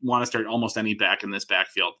would want to start almost any back in this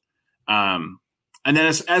backfield. And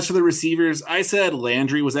then as for the receivers, I said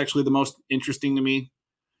Landry was actually the most interesting to me.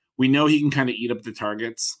 We know he can kind of eat up the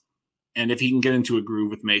targets. And if he can get into a groove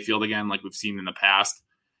with Mayfield again, like we've seen in the past,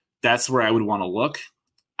 that's where I would want to look.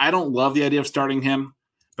 I don't love the idea of starting him,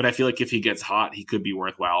 but I feel like if he gets hot, he could be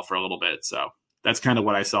worthwhile for a little bit. So that's kind of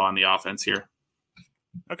what I saw on the offense here.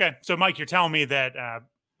 Okay. So, Mike, you're telling me that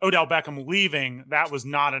Odell Beckham leaving, that was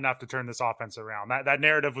not enough to turn this offense around. That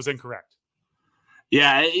narrative was incorrect.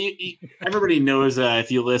 Yeah, everybody knows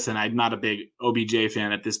if you listen, I'm not a big OBJ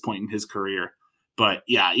fan at this point in his career. But,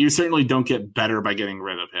 yeah, you certainly don't get better by getting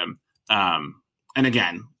rid of him. And,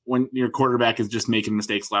 again, when your quarterback is just making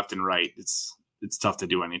mistakes left and right, it's tough to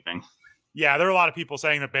do anything. Yeah, there are a lot of people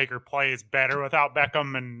saying that Baker plays better without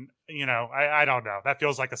Beckham, and, I don't know. That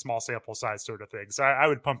feels like a small sample size sort of thing. So I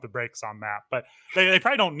would pump the brakes on that. But they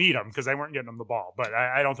probably don't need him because they weren't getting him the ball. But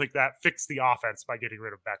I don't think that fixed the offense by getting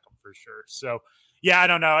rid of Beckham for sure. So, yeah, I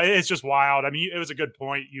don't know. It's just wild. I mean, it was a good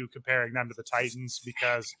point, you comparing them to the Titans,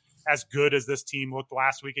 because as good as this team looked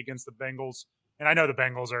last week against the Bengals, And I know the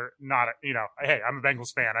Bengals are not, hey, I'm a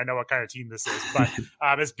Bengals fan. I know what kind of team this is, but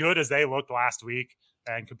as good as they looked last week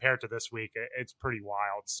and compared to this week, it's pretty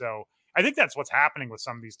wild. So I think that's what's happening with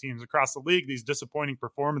some of these teams across the league, these disappointing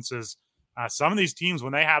performances. Some of these teams,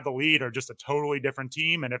 when they have the lead, are just a totally different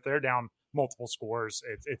team. And if they're down multiple scores,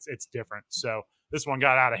 it's different. So this one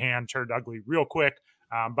got out of hand, turned ugly real quick.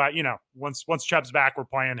 But, once Chubb's back, we're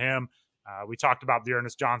playing him. We talked about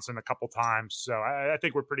Dearness Johnson a couple times. So I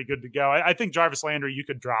think we're pretty good to go. I think Jarvis Landry, you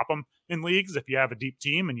could drop him in leagues if you have a deep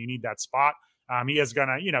team and you need that spot. He is going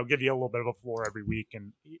to, give you a little bit of a floor every week,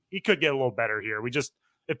 and he could get a little better here.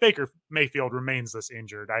 If Baker Mayfield remains this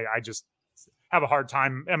injured, I just have a hard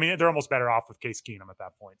time. I mean, they're almost better off with Case Keenum at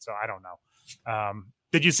that point. So I don't know.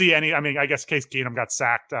 Did you see any? I mean, I guess Case Keenum got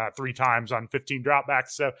sacked 3 times on 15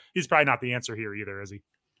 dropbacks, so he's probably not the answer here either, is he?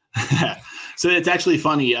 So it's actually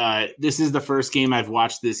funny. This is the first game I've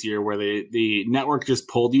watched this year where the network just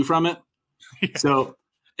pulled you from it. Yeah. So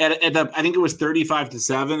I think it was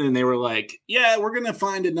 35-7, and they were like, "Yeah, we're gonna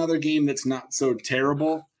find another game that's not so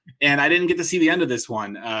terrible." And I didn't get to see the end of this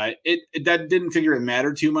one. That didn't figure it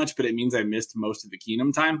mattered too much, but it means I missed most of the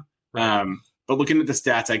Keenum time. But looking at the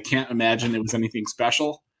stats, I can't imagine it was anything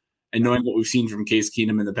special. And knowing what we've seen from Case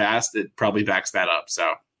Keenum in the past, it probably backs that up.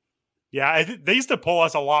 So, yeah, they used to pull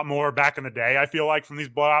us a lot more back in the day, I feel like, from these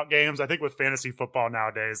blowout games. I think with fantasy football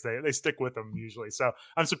nowadays, they stick with them usually. So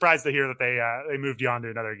I'm surprised to hear that they moved you on to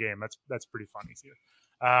another game. That's pretty funny too.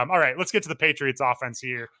 All right, let's get to the Patriots offense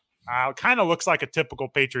here. Kind of looks like a typical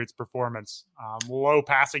Patriots performance. Low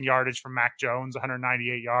passing yardage from Mac Jones,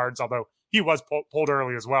 198 yards, although he was pulled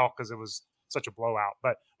early as well because it was such a blowout.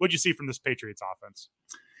 But what'd you see from this Patriots offense?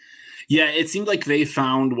 Yeah, it seemed like they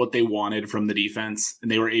found what they wanted from the defense,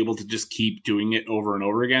 and they were able to just keep doing it over and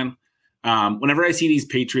over again. Whenever I see these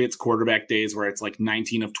Patriots quarterback days where it's like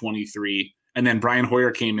 19 of 23, and then Brian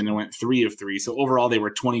Hoyer came in and went 3 of 3. So overall, they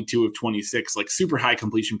were 22 of 26, like super high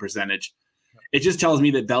completion percentage. It just tells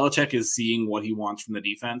me that Belichick is seeing what he wants from the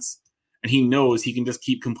defense, and he knows he can just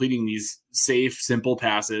keep completing these safe, simple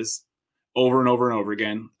passes over and over and over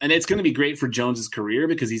again. And it's going to be great for Jones's career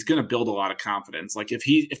because he's going to build a lot of confidence. Like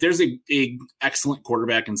if there's a excellent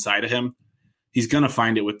quarterback inside of him, he's going to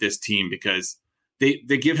find it with this team because they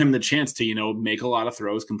give him the chance to, make a lot of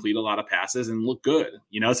throws, complete a lot of passes, and look good,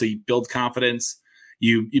 so you build confidence,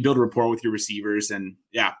 you build rapport with your receivers. And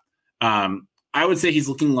yeah, I would say he's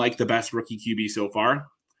looking like the best rookie QB so far,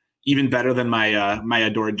 even better than my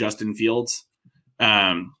adored Justin Fields.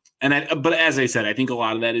 But as I said, I think a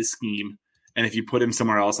lot of that is scheme. And if you put him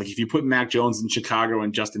somewhere else, like if you put Mac Jones in Chicago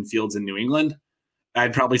and Justin Fields in New England,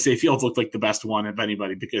 I'd probably say Fields looked like the best one of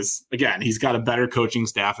anybody because, again, he's got a better coaching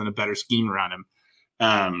staff and a better scheme around him.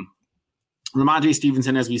 Ramondre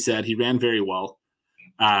Stevenson, as we said, he ran very well.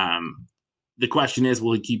 The question is,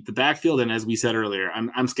 will he keep the backfield? And as we said earlier,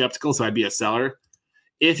 I'm skeptical, so I'd be a seller.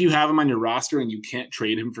 If you have him on your roster and you can't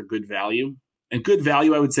trade him for good value, and good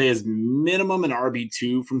value I would say is minimum an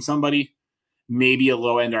RB2 from somebody, maybe a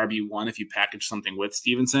low-end RB1 if you package something with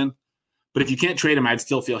Stevenson. But if you can't trade him, I'd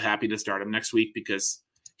still feel happy to start him next week because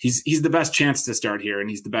he's the best chance to start here, and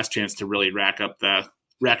he's the best chance to really rack up the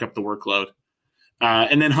workload.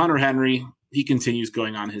 And then Hunter Henry, he continues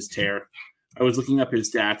going on his tear. I was looking up his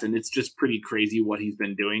stats, and it's just pretty crazy what he's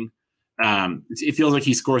been doing. It feels like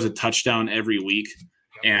he scores a touchdown every week,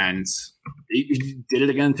 and he did it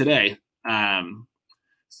again today.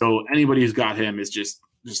 So anybody who's got him is just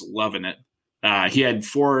loving it. He had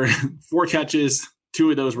four catches.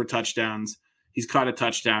 2 of those were touchdowns. He's caught a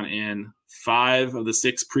touchdown in 5 of the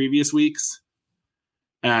 6 previous weeks.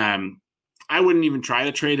 I wouldn't even try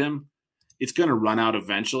to trade him. It's going to run out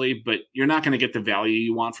eventually, but you're not going to get the value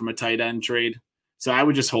you want from a tight end trade. So I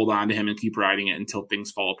would just hold on to him and keep riding it until things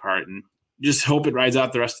fall apart and just hope it rides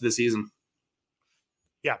out the rest of the season.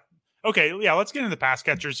 Yeah. Okay. Yeah. Let's get into the pass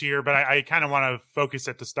catchers here, but I kind of want to focus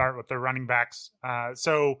it to start with the running backs.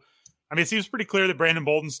 It seems pretty clear that Brandon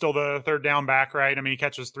Bolden's still the third down back, right? I mean, he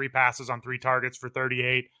catches 3 passes on 3 targets for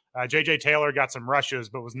 38. JJ Taylor got some rushes,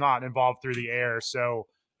 but was not involved through the air. So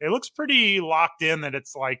it looks pretty locked in that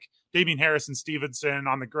it's like Damian Harris and Stevenson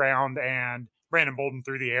on the ground and Brandon Bolden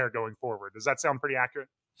through the air going forward. Does that sound pretty accurate?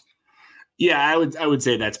 Yeah, I would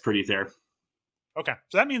say that's pretty fair. Okay.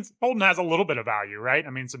 So that means Bolden has a little bit of value, right? I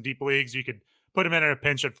mean, some deep leagues, you could put him in a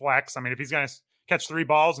pinch at flex. I mean, if he's going to catch 3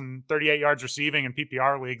 balls and 38 yards receiving in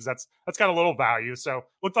PPR leagues, that's got a little value. So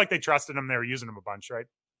looked like they trusted him. They were using him a bunch, right?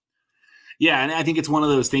 Yeah, and I think it's one of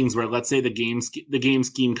those things where, let's say the game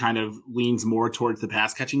scheme kind of leans more towards the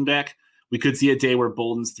pass catching back. We could see a day where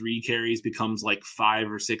Bolden's 3 carries becomes like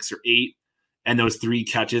 5 or 6 or 8, and those 3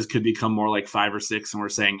 catches could become more like 5 or 6, and we're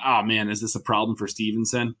saying, oh man, is this a problem for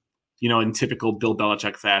Stevenson? in typical Bill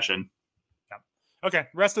Belichick fashion. Okay,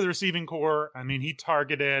 rest of the receiving core. I mean,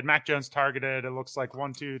 Mac Jones targeted, it looks like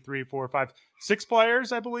 1, 2, 3, 4, 5, 6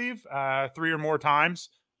 players, I believe, 3 or more times.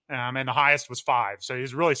 And the highest was 5. So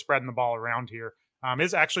he's really spreading the ball around here.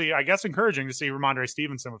 Is actually, I guess, encouraging to see Ramondre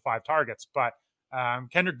Stevenson with 5 targets. But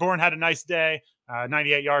Kendrick Bourne had a nice day,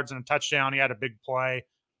 98 yards and a touchdown. He had a big play.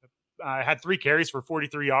 Had 3 carries for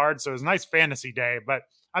 43 yards. So it was a nice fantasy day. But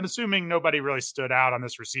I'm assuming nobody really stood out on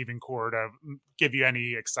this receiving core to give you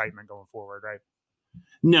any excitement going forward, right?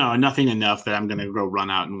 No, nothing enough that I'm going to go run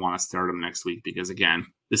out and want to start him next week because, again,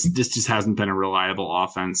 this just hasn't been a reliable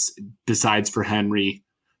offense besides for Henry,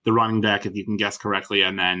 the running back, if you can guess correctly,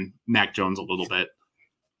 and then Mac Jones a little bit.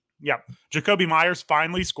 Yeah. Jakobi Meyers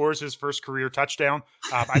finally scores his first career touchdown.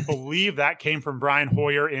 I believe that came from Brian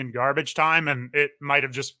Hoyer in garbage time, and it might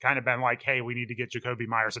have just kind of been like, hey, we need to get Jakobi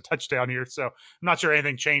Meyers a touchdown here. So I'm not sure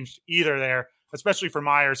anything changed either there, especially for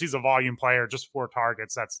Meyers. He's a volume player, just 4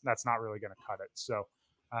 targets. That's not really going to cut it. So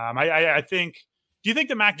I think, do you think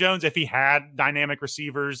that Mac Jones, if he had dynamic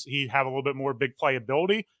receivers, he'd have a little bit more big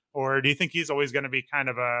playability? Or do you think he's always going to be kind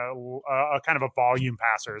of a volume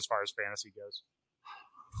passer as far as fantasy goes?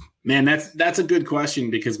 Man, that's a good question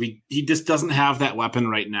because he just doesn't have that weapon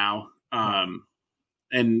right now.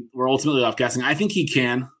 And we're ultimately off guessing. I think he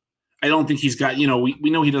can. I don't think he's got, we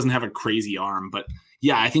know he doesn't have a crazy arm, but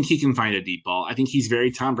yeah, I think he can find a deep ball. I think he's very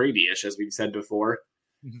Tom Brady-ish, as we've said before.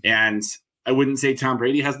 Mm-hmm. And I wouldn't say Tom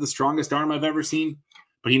Brady has the strongest arm I've ever seen,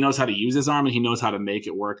 but he knows how to use his arm and he knows how to make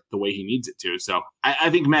it work the way he needs it to. So I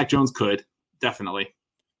think Mac Jones could, definitely.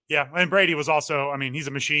 Yeah, and Brady was also, I mean, he's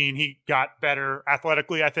a machine. He got better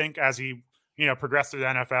athletically, I think, as he, progressed through the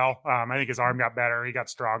NFL. I think his arm got better. He got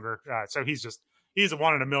stronger. So he's a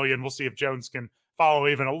 1 in a million. We'll see if Jones can follow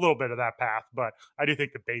even a little bit of that path. But I do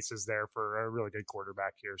think the base is there for a really good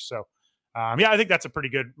quarterback here. So, I think that's a pretty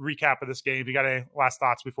good recap of this game. You got any last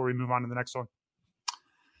thoughts before we move on to the next one?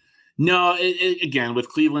 No, again, with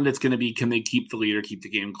Cleveland, it's going to be, can they keep the lead or keep the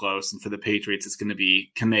game close? And for the Patriots, it's going to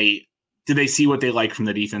be, do they see what they like from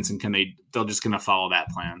the defense and they're just going to follow that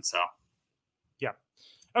plan. So, yeah.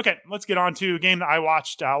 Okay. Let's get on to a game that I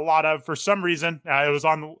watched a lot of for some reason. It was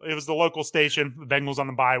the local station, the Bengals on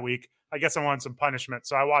the bye week. I guess I wanted some punishment.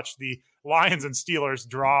 So I watched the Lions and Steelers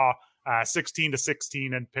draw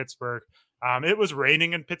 16-16 in Pittsburgh. It was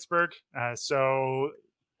raining in Pittsburgh. So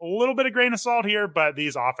a little bit of grain of salt here, but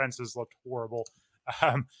these offenses looked horrible.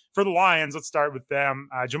 For the Lions, let's start with them.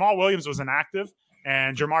 Jamal Williams was inactive.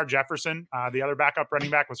 And Jermar Jefferson, the other backup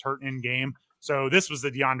running back, was hurt in game. So this was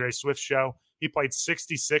the DeAndre Swift show. He played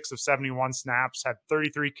 66 of 71 snaps, had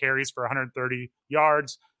 33 carries for 130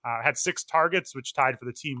 yards, had 6 targets, which tied for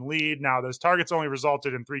the team lead. Now, those targets only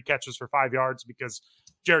resulted in 3 catches for 5 yards because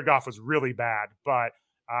Jared Goff was really bad. But,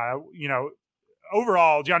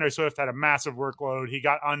 overall, DeAndre Swift had a massive workload. He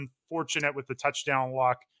got unfortunate with the touchdown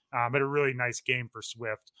luck, but a really nice game for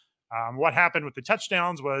Swift. What happened with the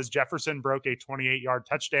touchdowns was Jefferson broke a 28-yard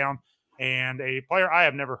touchdown, and a player I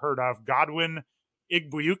have never heard of, Godwin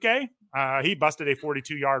Igbuike, he busted a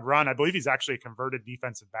 42-yard run. I believe he's actually a converted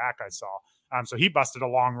defensive back, I saw. So he busted a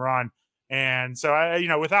long run. And so,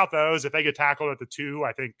 without those, if they get tackled at the 2,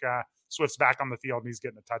 I think Swift's back on the field and he's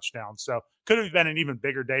getting a touchdown. So could have been an even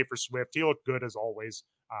bigger day for Swift. He looked good as always.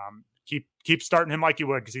 Keep starting him like you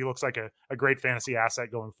would because he looks like a great fantasy asset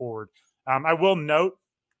going forward. I will note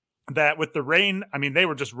that with the rain, I mean, they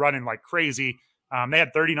were just running like crazy. They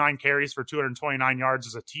had 39 carries for 229 yards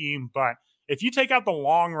as a team. But if you take out the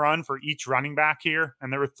long run for each running back here,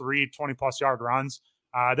 and there were 3 20-plus yard runs,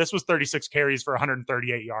 this was 36 carries for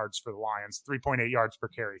 138 yards for the Lions, 3.8 yards per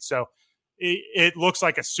carry. So it looks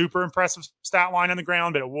like a super impressive stat line on the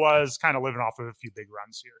ground, but it was kind of living off of a few big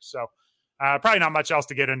runs here. So probably not much else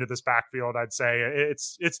to get into this backfield, I'd say.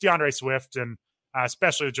 It's DeAndre Swift, and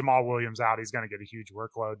especially with Jamal Williams out, he's going to get a huge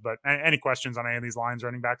workload. But any questions on any of these Lions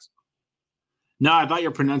running backs? No, I thought your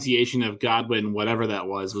pronunciation of Godwin, whatever that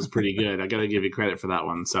was pretty good. I got to give you credit for that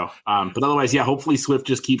one. So, but otherwise, yeah, hopefully Swift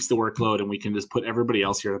just keeps the workload and we can just put everybody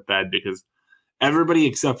else here to bed because everybody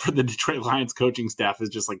except for the Detroit Lions coaching staff is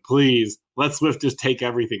just like, please, let Swift just take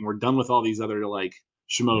everything. We're done with all these other like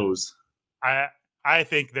schmoes. I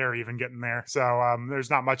think they're even getting there. So there's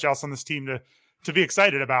not much else on this team to be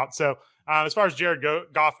excited about. So as far as Jared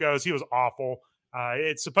Goff goes, he was awful.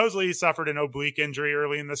 It supposedly he suffered an oblique injury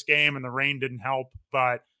early in this game, and the rain didn't help.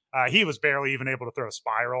 But he was barely even able to throw a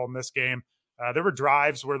spiral in this game. There were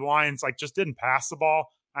drives where the Lions just didn't pass the ball.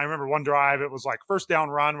 I remember one drive, it was like first down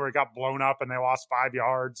run where it got blown up and they lost 5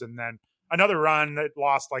 yards, and then another run that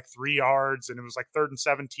lost 3 yards, and it was 3rd and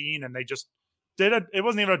 17, and they just did it. It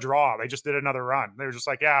wasn't even a draw. They just did another run. They were just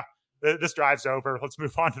like, yeah, this drive's over. Let's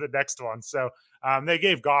move on to the next one. So they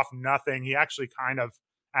gave Goff nothing. He actually kind of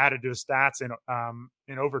added to his stats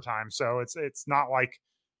in overtime. So it's not like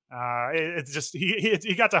it's just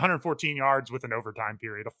he got to 114 yards with an overtime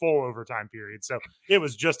period, a full overtime period. So it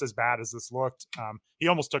was just as bad as this looked. He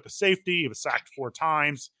almost took a safety. He was sacked 4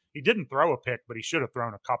 times. He didn't throw a pick, but he should have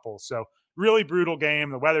thrown a couple. So really brutal game.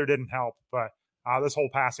 The weather didn't help, but this whole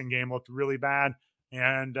passing game looked really bad.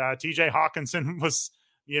 And TJ Hawkinson was,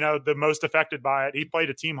 the most affected by it. He played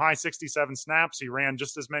a team high 67 snaps. He ran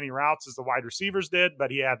just as many routes as the wide receivers did,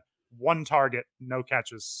 but he had 1 target, no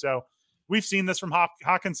catches. So we've seen this from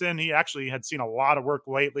Hawkinson. He actually had seen a lot of work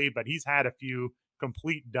lately, but he's had a few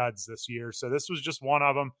complete duds this year. So this was just one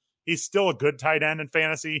of them. He's still a good tight end in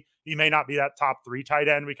fantasy. He may not be that top 3 tight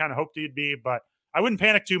end we kind of hoped he'd be, but I wouldn't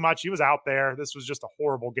panic too much. He was out there. This was just a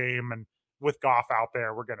horrible game. And with Goff out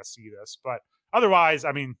there, we're going to see this. But otherwise,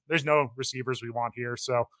 I mean, there's no receivers we want here.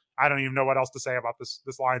 So I don't even know what else to say about this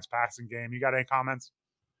Lions passing game. You got any comments?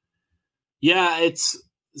 Yeah,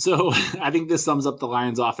 so I think this sums up the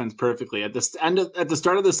Lions offense perfectly. At the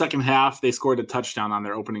start of the second half, they scored a touchdown on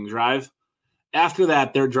their opening drive. After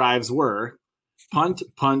that, their drives were punt,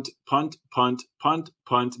 punt, punt, punt, punt,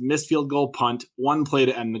 punt, missed field goal, punt, 1 play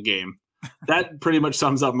to end the game. That pretty much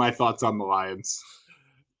sums up my thoughts on the Lions.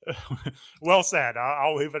 Well said.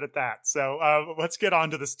 I'll leave it at that. So let's get on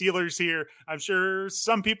to the Steelers here. I'm sure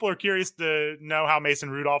some people are curious to know how Mason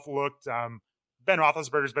Rudolph looked. Ben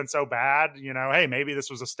Roethlisberger's been so bad, hey, maybe this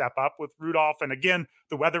was a step up with Rudolph. And again,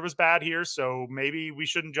 the weather was bad here, so maybe we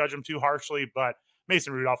shouldn't judge him too harshly, but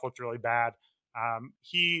Mason Rudolph looked really bad.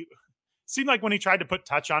 He seemed like when he tried to put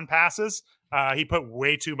touch on passes, he put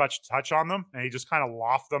way too much touch on them, and he just kind of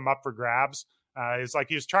lofted them up for grabs. It's like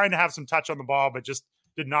he was trying to have some touch on the ball, but just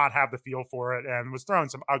did not have the feel for it and was throwing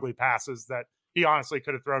some ugly passes that he honestly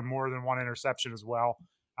could have thrown more than 1 interception as well.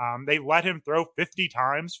 They let him throw 50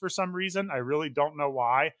 times for some reason. I really don't know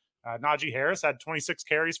why. Najee Harris had 26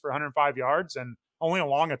 carries for 105 yards and only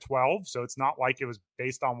along a 12, so it's not like it was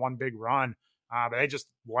based on one big run. But they just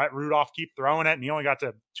let Rudolph keep throwing it, and he only got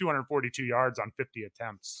to 242 yards on 50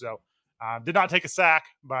 attempts. So did not take a sack,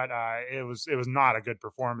 but it was not a good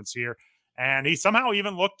performance here. And he somehow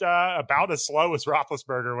even looked about as slow as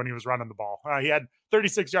Roethlisberger when he was running the ball. He had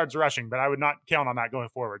 36 yards rushing, but I would not count on that going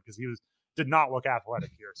forward because did not look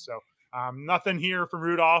athletic here. So nothing here from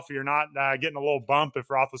Rudolph. You're not getting a little bump if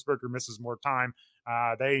Roethlisberger misses more time.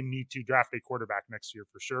 They need to draft a quarterback next year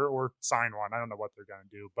for sure, or sign one. I don't know what they're going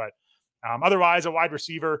to do. But otherwise, a wide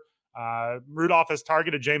receiver. Rudolph has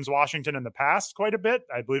targeted James Washington in the past quite a bit.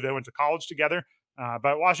 I believe they went to college together.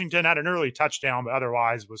 But Washington had an early touchdown, but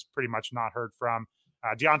otherwise was pretty much not heard from.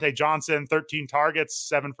 Deontay Johnson, 13 targets,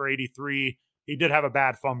 7 for 83. He did have a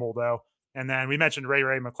bad fumble, though. And then we mentioned Ray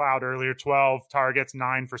McLeod earlier, 12 targets,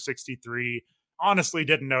 9 for 63. Honestly,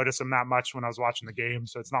 didn't notice him that much when I was watching the game,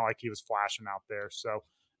 so it's not like he was flashing out there. So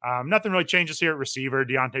nothing really changes here at receiver.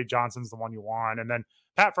 Deontay Johnson's the one you want. And then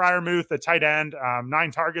Pat Freiermuth, the tight end,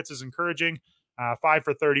 9 targets is encouraging, 5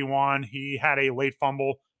 for 31. He had a late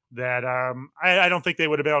fumble that I don't think they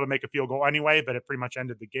would have been able to make a field goal anyway, but it pretty much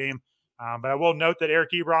ended the game. But I will note that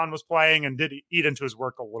Eric Ebron was playing and did eat into his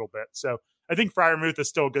work a little bit. So I think Freiermuth is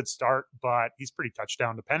still a good start, but he's pretty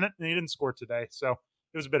touchdown dependent, and he didn't score today. So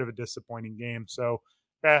it was a bit of a disappointing game. So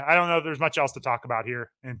I don't know if there's much else to talk about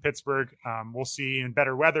here in Pittsburgh. We'll see in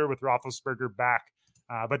better weather with Roethlisberger back.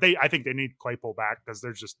 But I think they need Claypool back because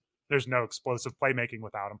there's no explosive playmaking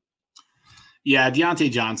without him. Yeah,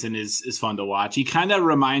 Deontay Johnson is fun to watch. He kind of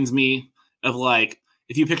reminds me of like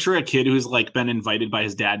if you picture a kid who's like been invited by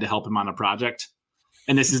his dad to help him on a project,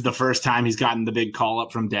 and this is the first time he's gotten the big call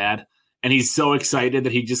up from dad, and he's so excited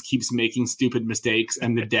that he just keeps making stupid mistakes,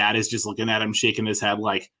 and the dad is just looking at him, shaking his head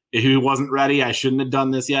like, if he wasn't ready, I shouldn't have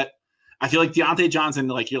done this yet. I feel like Deontay Johnson,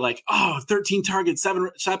 like you're like, 13 targets, 7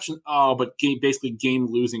 receptions. But basically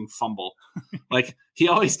game-losing fumble. Like he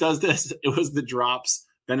always does this. It was the drops.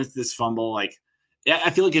 Then it's this fumble. Like,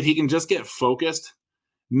 I feel like if he can just get focused,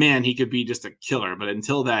 man, he could be just a killer. But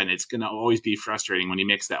until then, it's going to always be frustrating when he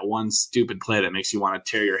makes that one stupid play that makes you want to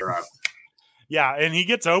tear your hair out. Yeah, and he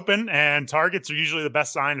gets open, and targets are usually the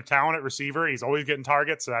best sign of talent at receiver. He's always getting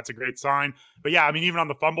targets, so that's a great sign. But yeah, I mean, even on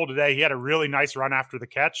the fumble today, he had a really nice run after the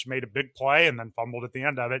catch, made a big play, and then fumbled at the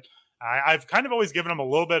end of it. I've kind of always given him a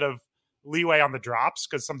little bit of leeway on the drops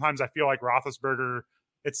because sometimes I feel like Roethlisberger,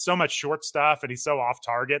 it's so much short stuff, and he's so off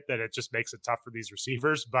target that it just makes it tough for these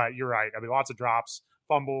receivers. But you're right. I mean, lots of drops,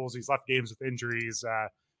 fumbles. He's left games with injuries.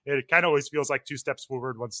 It kind of always feels like 2 steps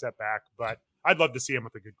forward, 1 step back. But I'd love to see him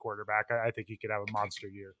with a good quarterback. I think he could have a monster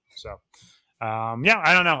year. So, I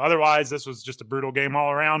don't know. Otherwise, this was just a brutal game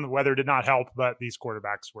all around. The weather did not help, but these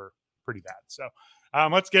quarterbacks were pretty bad. So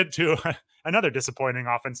let's get to another disappointing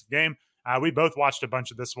offensive game. We both watched a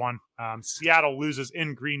bunch of this one. Seattle loses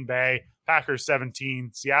in Green Bay. Packers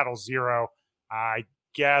 17, Seattle 0. I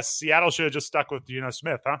guess Seattle should have just stuck with Geno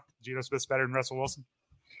Smith, huh? Geno Smith's better than Russell Wilson.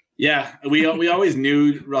 Yeah, we always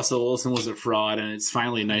knew Russell Wilson was a fraud, and it's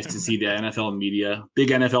finally nice to see the NFL media, big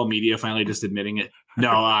NFL media, finally just admitting it.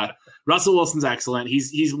 No, Russell Wilson's excellent.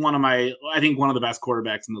 He's one of I think one of the best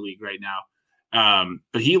quarterbacks in the league right now.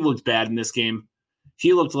 But he looked bad in this game.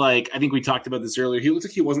 He looked like, I think we talked about this earlier, he looked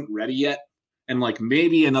like he wasn't ready yet, and like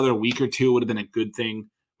maybe another week or two would have been a good thing.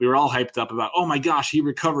 We were all hyped up about, oh my gosh, he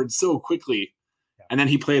recovered so quickly, and then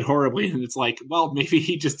he played horribly, and it's like, well, maybe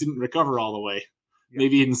he just didn't recover all the way.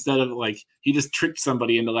 Maybe instead of he just tricked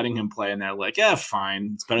somebody into letting him play, and they're like, yeah,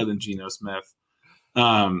 fine. It's better than Geno Smith.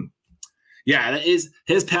 Yeah, that is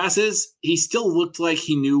his passes. He still looked like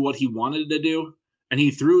he knew what he wanted to do, and he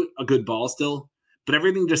threw a good ball still, but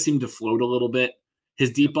everything just seemed to float a little bit.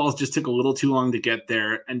 His deep balls just took a little too long to get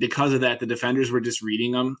there. And because of that, the defenders were just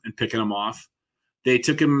reading him and picking him off. They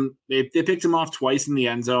picked him off twice in the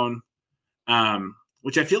end zone.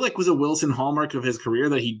 Which I feel like was a Wilson hallmark of his career,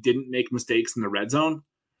 that he didn't make mistakes in the red zone.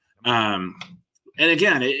 And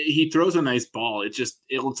again, he throws a nice ball. It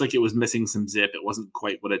looks like it was missing some zip. It wasn't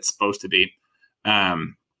quite what it's supposed to be.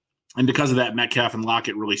 And because of that, Metcalf and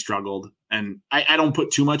Lockett really struggled. And I don't put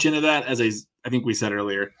too much into that, as I think we said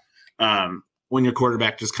earlier. When your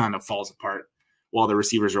quarterback just kind of falls apart, while the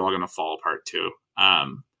receivers are all going to fall apart too.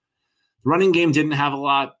 The running game didn't have a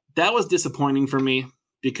lot. That was disappointing for me,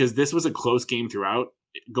 because this was a close game throughout.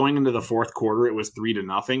 Going into the fourth quarter, it was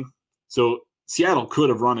 3-0. So Seattle could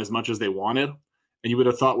have run as much as they wanted, and you would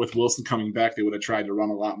have thought with Wilson coming back, they would have tried to run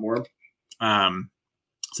a lot more. So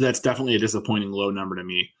that's definitely a disappointing low number to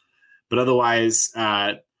me. But otherwise,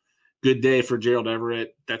 good day for Gerald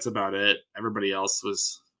Everett. That's about it. Everybody else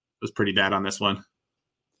was pretty bad on this one.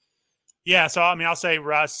 Yeah, so I mean, I'll say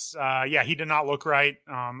Russ. He did not look right,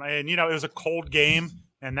 and it was a cold game.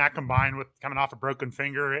 And that combined with coming off a broken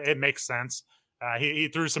finger, it makes sense. He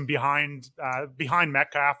threw some behind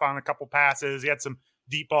Metcalf on a couple passes. He had some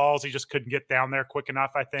deep balls. He just couldn't get down there quick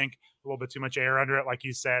enough, I think. A little bit too much air under it, like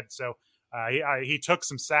you said. So he took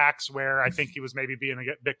some sacks where I think he was maybe being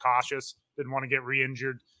a bit cautious, didn't want to get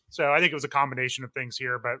re-injured. So I think it was a combination of things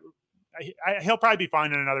here. But he'll probably be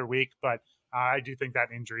fine in another week. But I do think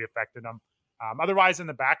that injury affected him. Otherwise, in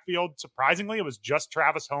the backfield, surprisingly, it was just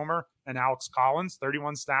Travis Homer and Alex Collins.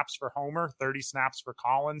 31 snaps for Homer, 30 snaps for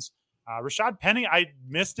Collins. Rashad Penny, I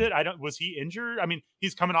missed it. Was he injured? I mean,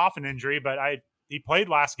 he's coming off an injury, but he played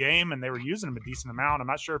last game, and they were using him a decent amount. I'm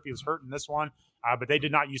not sure if he was hurt in this one, but they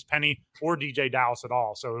did not use Penny or DJ Dallas at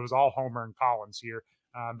all. So it was all Homer and Collins here.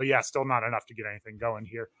 But yeah, still not enough to get anything going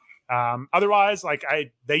here. Otherwise,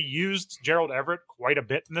 they used Gerald Everett quite a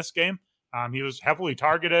bit in this game. He was heavily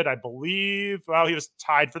targeted, I believe. Well, he was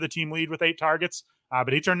tied for the team lead with 8 targets,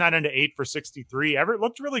 but he turned that into 8 for 63. Everett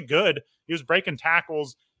looked really good. He was breaking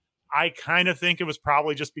tackles. I kind of think it was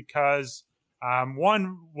probably just because,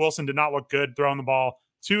 one, Wilson did not look good throwing the ball.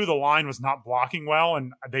 2, the line was not blocking well,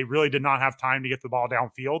 and they really did not have time to get the ball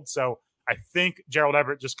downfield. So I think Gerald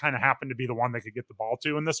Everett just kind of happened to be the one they could get the ball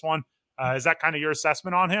to in this one. Is that kind of your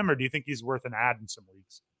assessment on him, or do you think he's worth an add in some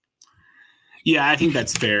leagues? Yeah, I think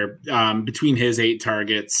that's fair. Between his 8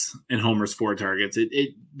 targets and Homer's 4 targets,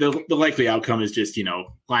 the likely outcome is just,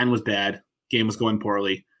 line was bad, game was going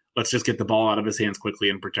poorly. Let's just get the ball out of his hands quickly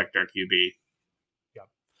and protect our QB. Yeah,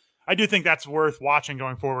 I do think that's worth watching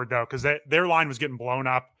going forward, though, because their line was getting blown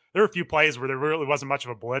up. There were a few plays where there really wasn't much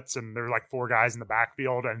of a blitz, and there were like 4 guys in the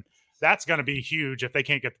backfield, and that's going to be huge if they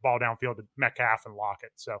can't get the ball downfield to Metcalf and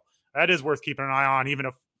Lockett. So that is worth keeping an eye on, even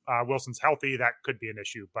if Wilson's healthy. That could be an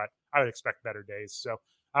issue, but I would expect better days. So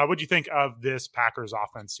what do you think of this Packers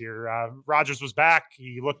offense here? Rodgers was back.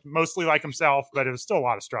 He looked mostly like himself, but it was still a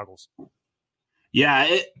lot of struggles.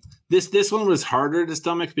 Yeah, this one was harder to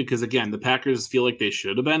stomach because, again, the Packers feel like they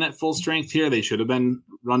should have been at full strength here. They should have been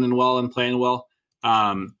running well and playing well.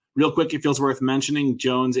 Real quick, it feels worth mentioning,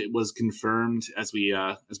 Jones, it was confirmed as we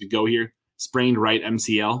go here, sprained right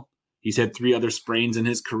MCL. He's had 3 other sprains in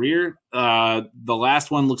his career. The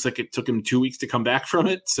last one looks like it took him 2 weeks to come back from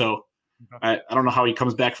it. So I don't know how he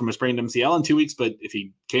comes back from a sprained MCL in 2 weeks, but if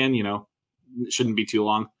he can, it shouldn't be too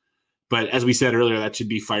long. But as we said earlier, that should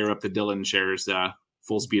be fire up the Dylan shares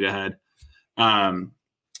full speed ahead.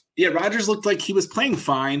 Rodgers looked like he was playing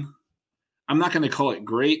fine. I'm not going to call it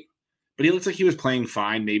great, but he looks like he was playing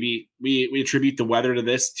fine. Maybe we attribute the weather to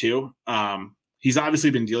this too. He's obviously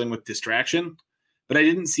been dealing with distraction, but I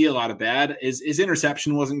didn't see a lot of bad. His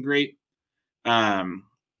interception wasn't great.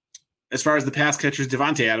 As far as the pass catchers,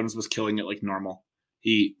 Devontae Adams was killing it like normal.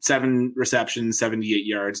 He 7 receptions, 78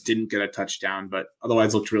 yards, didn't get a touchdown, but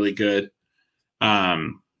otherwise looked really good.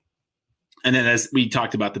 And then as we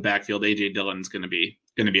talked about the backfield, AJ Dillon's going to be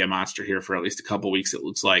a monster here for at least a couple weeks, it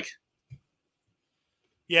looks like.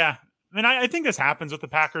 Yeah. I mean, I think this happens with the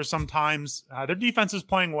Packers sometimes. Their defense is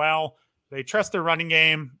playing well. They trust their running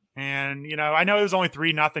game. And, I know it was only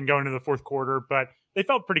 3-0 going into the fourth quarter, but they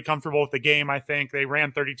felt pretty comfortable with the game, I think. They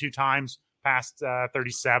ran 32 times past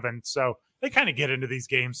 37. So they kind of get into these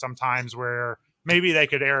games sometimes where maybe they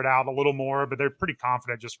could air it out a little more, but they're pretty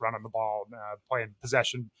confident just running the ball, playing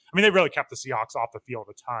possession. I mean, they really kept the Seahawks off the field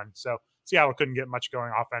a ton. So Seattle couldn't get much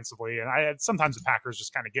going offensively. And sometimes the Packers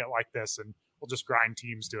just kind of get like this and will just grind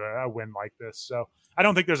teams to a win like this. So I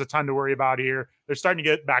don't think there's a ton to worry about here. They're starting to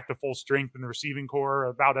get back to full strength in the receiving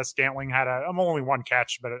core. Valdez-Scantling had only one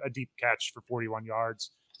catch, but a deep catch for 41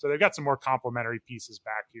 yards. So they've got some more complementary pieces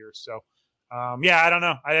back here. So, I don't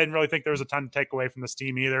know. I didn't really think there was a ton to take away from this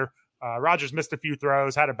team either. Rodgers missed a few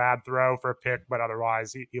throws, had a bad throw for a pick, but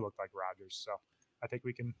otherwise he looked like Rodgers. So I think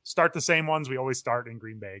we can start the same ones we always start in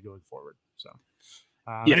Green Bay going forward. So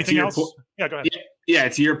anything else? Go ahead. Yeah,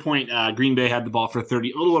 to your point, Green Bay had the ball for a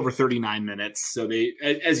little over 39 minutes. So they,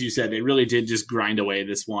 as you said, they really did just grind away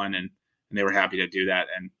this one, and they were happy to do that.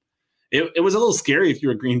 And it was a little scary if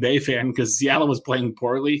you're a Green Bay fan because Seattle was playing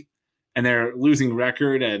poorly and they're losing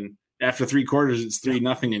record. And after 3 quarters, it's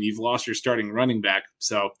 3-0 and you've lost your starting running back.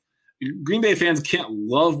 So Green Bay fans can't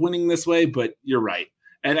love winning this way, but you're right.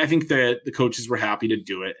 And I think the coaches were happy to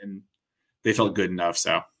do it and they felt good enough.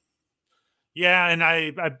 So. Yeah, and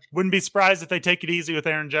I wouldn't be surprised if they take it easy with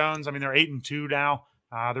Aaron Jones. I mean, they're 8-2 now.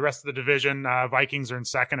 The rest of the division, Vikings are in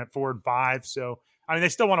second at 4-5. So, I mean, they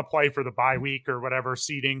still want to play for the bye week or whatever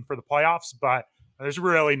seeding for the playoffs, but there's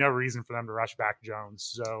really no reason for them to rush back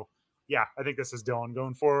Jones. So, yeah, I think this is Dillon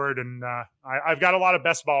going forward. And I've got a lot of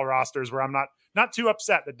best ball rosters where I'm not too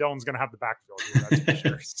upset that Dillon's going to have the backfield here, that's for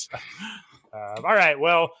sure. So, all right,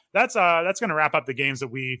 well, that's going to wrap up the games that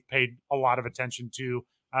we paid a lot of attention to.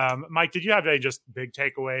 Mike, did you have any just big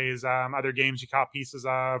takeaways, other games you caught pieces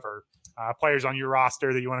of, or players on your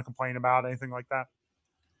roster that you want to complain about, anything like that?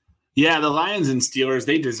 Yeah, the Lions and Steelers,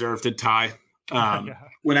 they deserved a tie.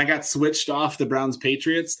 When I got switched off the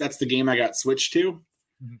Browns-Patriots, that's the game I got switched to.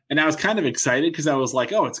 Mm-hmm. And I was kind of excited because I was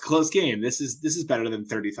like, oh, it's a close game. This is better than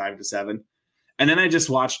 35-7. And then I just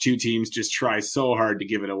watched 2 teams just try so hard to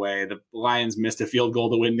give it away. The Lions missed a field goal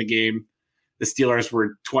to win the game. The Steelers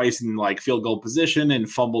were twice in field goal position and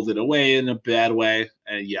fumbled it away in a bad way.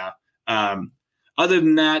 And other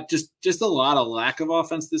than that, just a lot of lack of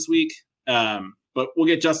offense this week. But we'll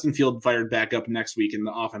get Justin Field fired back up next week and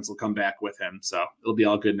the offense will come back with him. So it'll be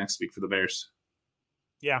all good next week for the Bears.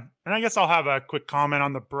 Yeah. And I guess I'll have a quick comment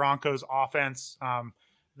on the Broncos offense.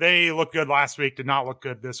 They looked good last week, did not look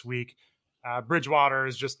good this week. Bridgewater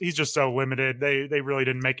he's just so limited. They really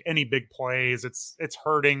didn't make any big plays. It's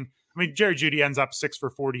hurting. I mean, Jerry Jeudy ends up 6 for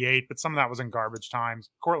 48, but some of that was in garbage times.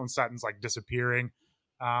 Cortland Sutton's disappearing.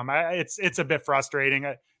 It's a bit frustrating.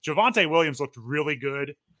 Javonte Williams looked really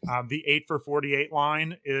good. The 8 for 48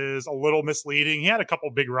 line is a little misleading. He had a couple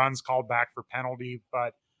big runs called back for penalty,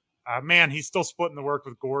 but man, he's still splitting the work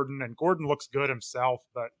with Gordon, and Gordon looks good himself.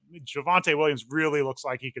 But Javonte Williams really looks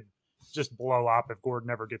like he could just blow up if Gordon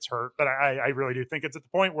ever gets hurt. But I really do think it's at the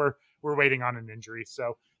point where we're waiting on an injury.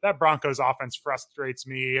 So that Broncos offense frustrates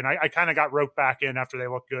me. And I kind of got roped back in after they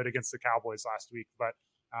looked good against the Cowboys last week, but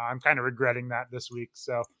I'm kind of regretting that this week.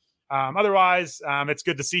 So otherwise, it's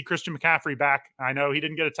good to see Christian McCaffrey back. I know he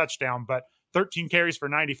didn't get a touchdown, but 13 carries for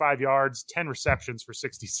 95 yards, 10 receptions for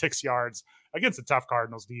 66 yards against a tough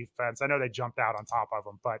Cardinals defense. I know they jumped out on top of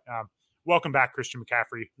them, but welcome back, Christian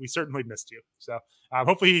McCaffrey. We certainly missed you. So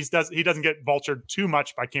hopefully he doesn't get vultured too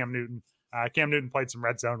much by Cam Newton. Cam Newton played some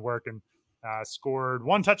red zone work and scored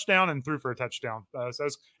 1 touchdown and threw for a touchdown. So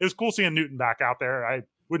it was cool seeing Newton back out there. I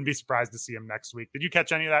wouldn't be surprised to see him next week. Did you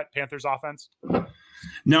catch any of that Panthers offense?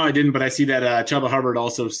 No, I didn't, but I see that Chuba Hubbard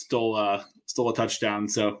also stole a touchdown.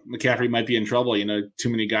 So McCaffrey might be in trouble. Too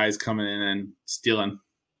many guys coming in and stealing.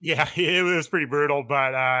 Yeah, it was pretty brutal,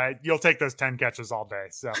 but you'll take those 10 catches all day.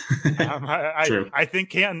 So I think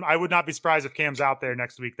Cam, I would not be surprised if Cam's out there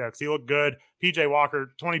next week, though, because he looked good. PJ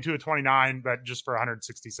Walker, 22 of 29, but just for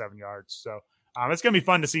 167 yards. So it's going to be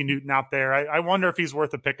fun to see Newton out there. I wonder if he's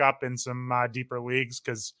worth a pickup in some deeper leagues,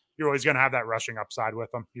 because you're always going to have that rushing upside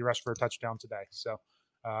with him. He rushed for a touchdown today. So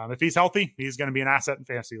if he's healthy, he's going to be an asset in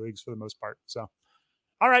fantasy leagues for the most part. So.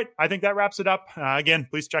 All right, I think that wraps it up. Again,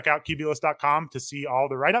 please check out QBList.com to see all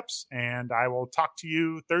the write-ups, and I will talk to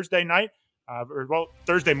you Thursday night,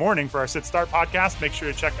 Thursday morning for our Sit Start podcast. Make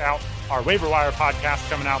sure to check out our Waiver Wire podcast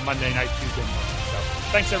coming out Monday night, Tuesday morning. So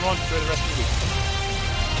thanks, everyone. Enjoy the rest of the week.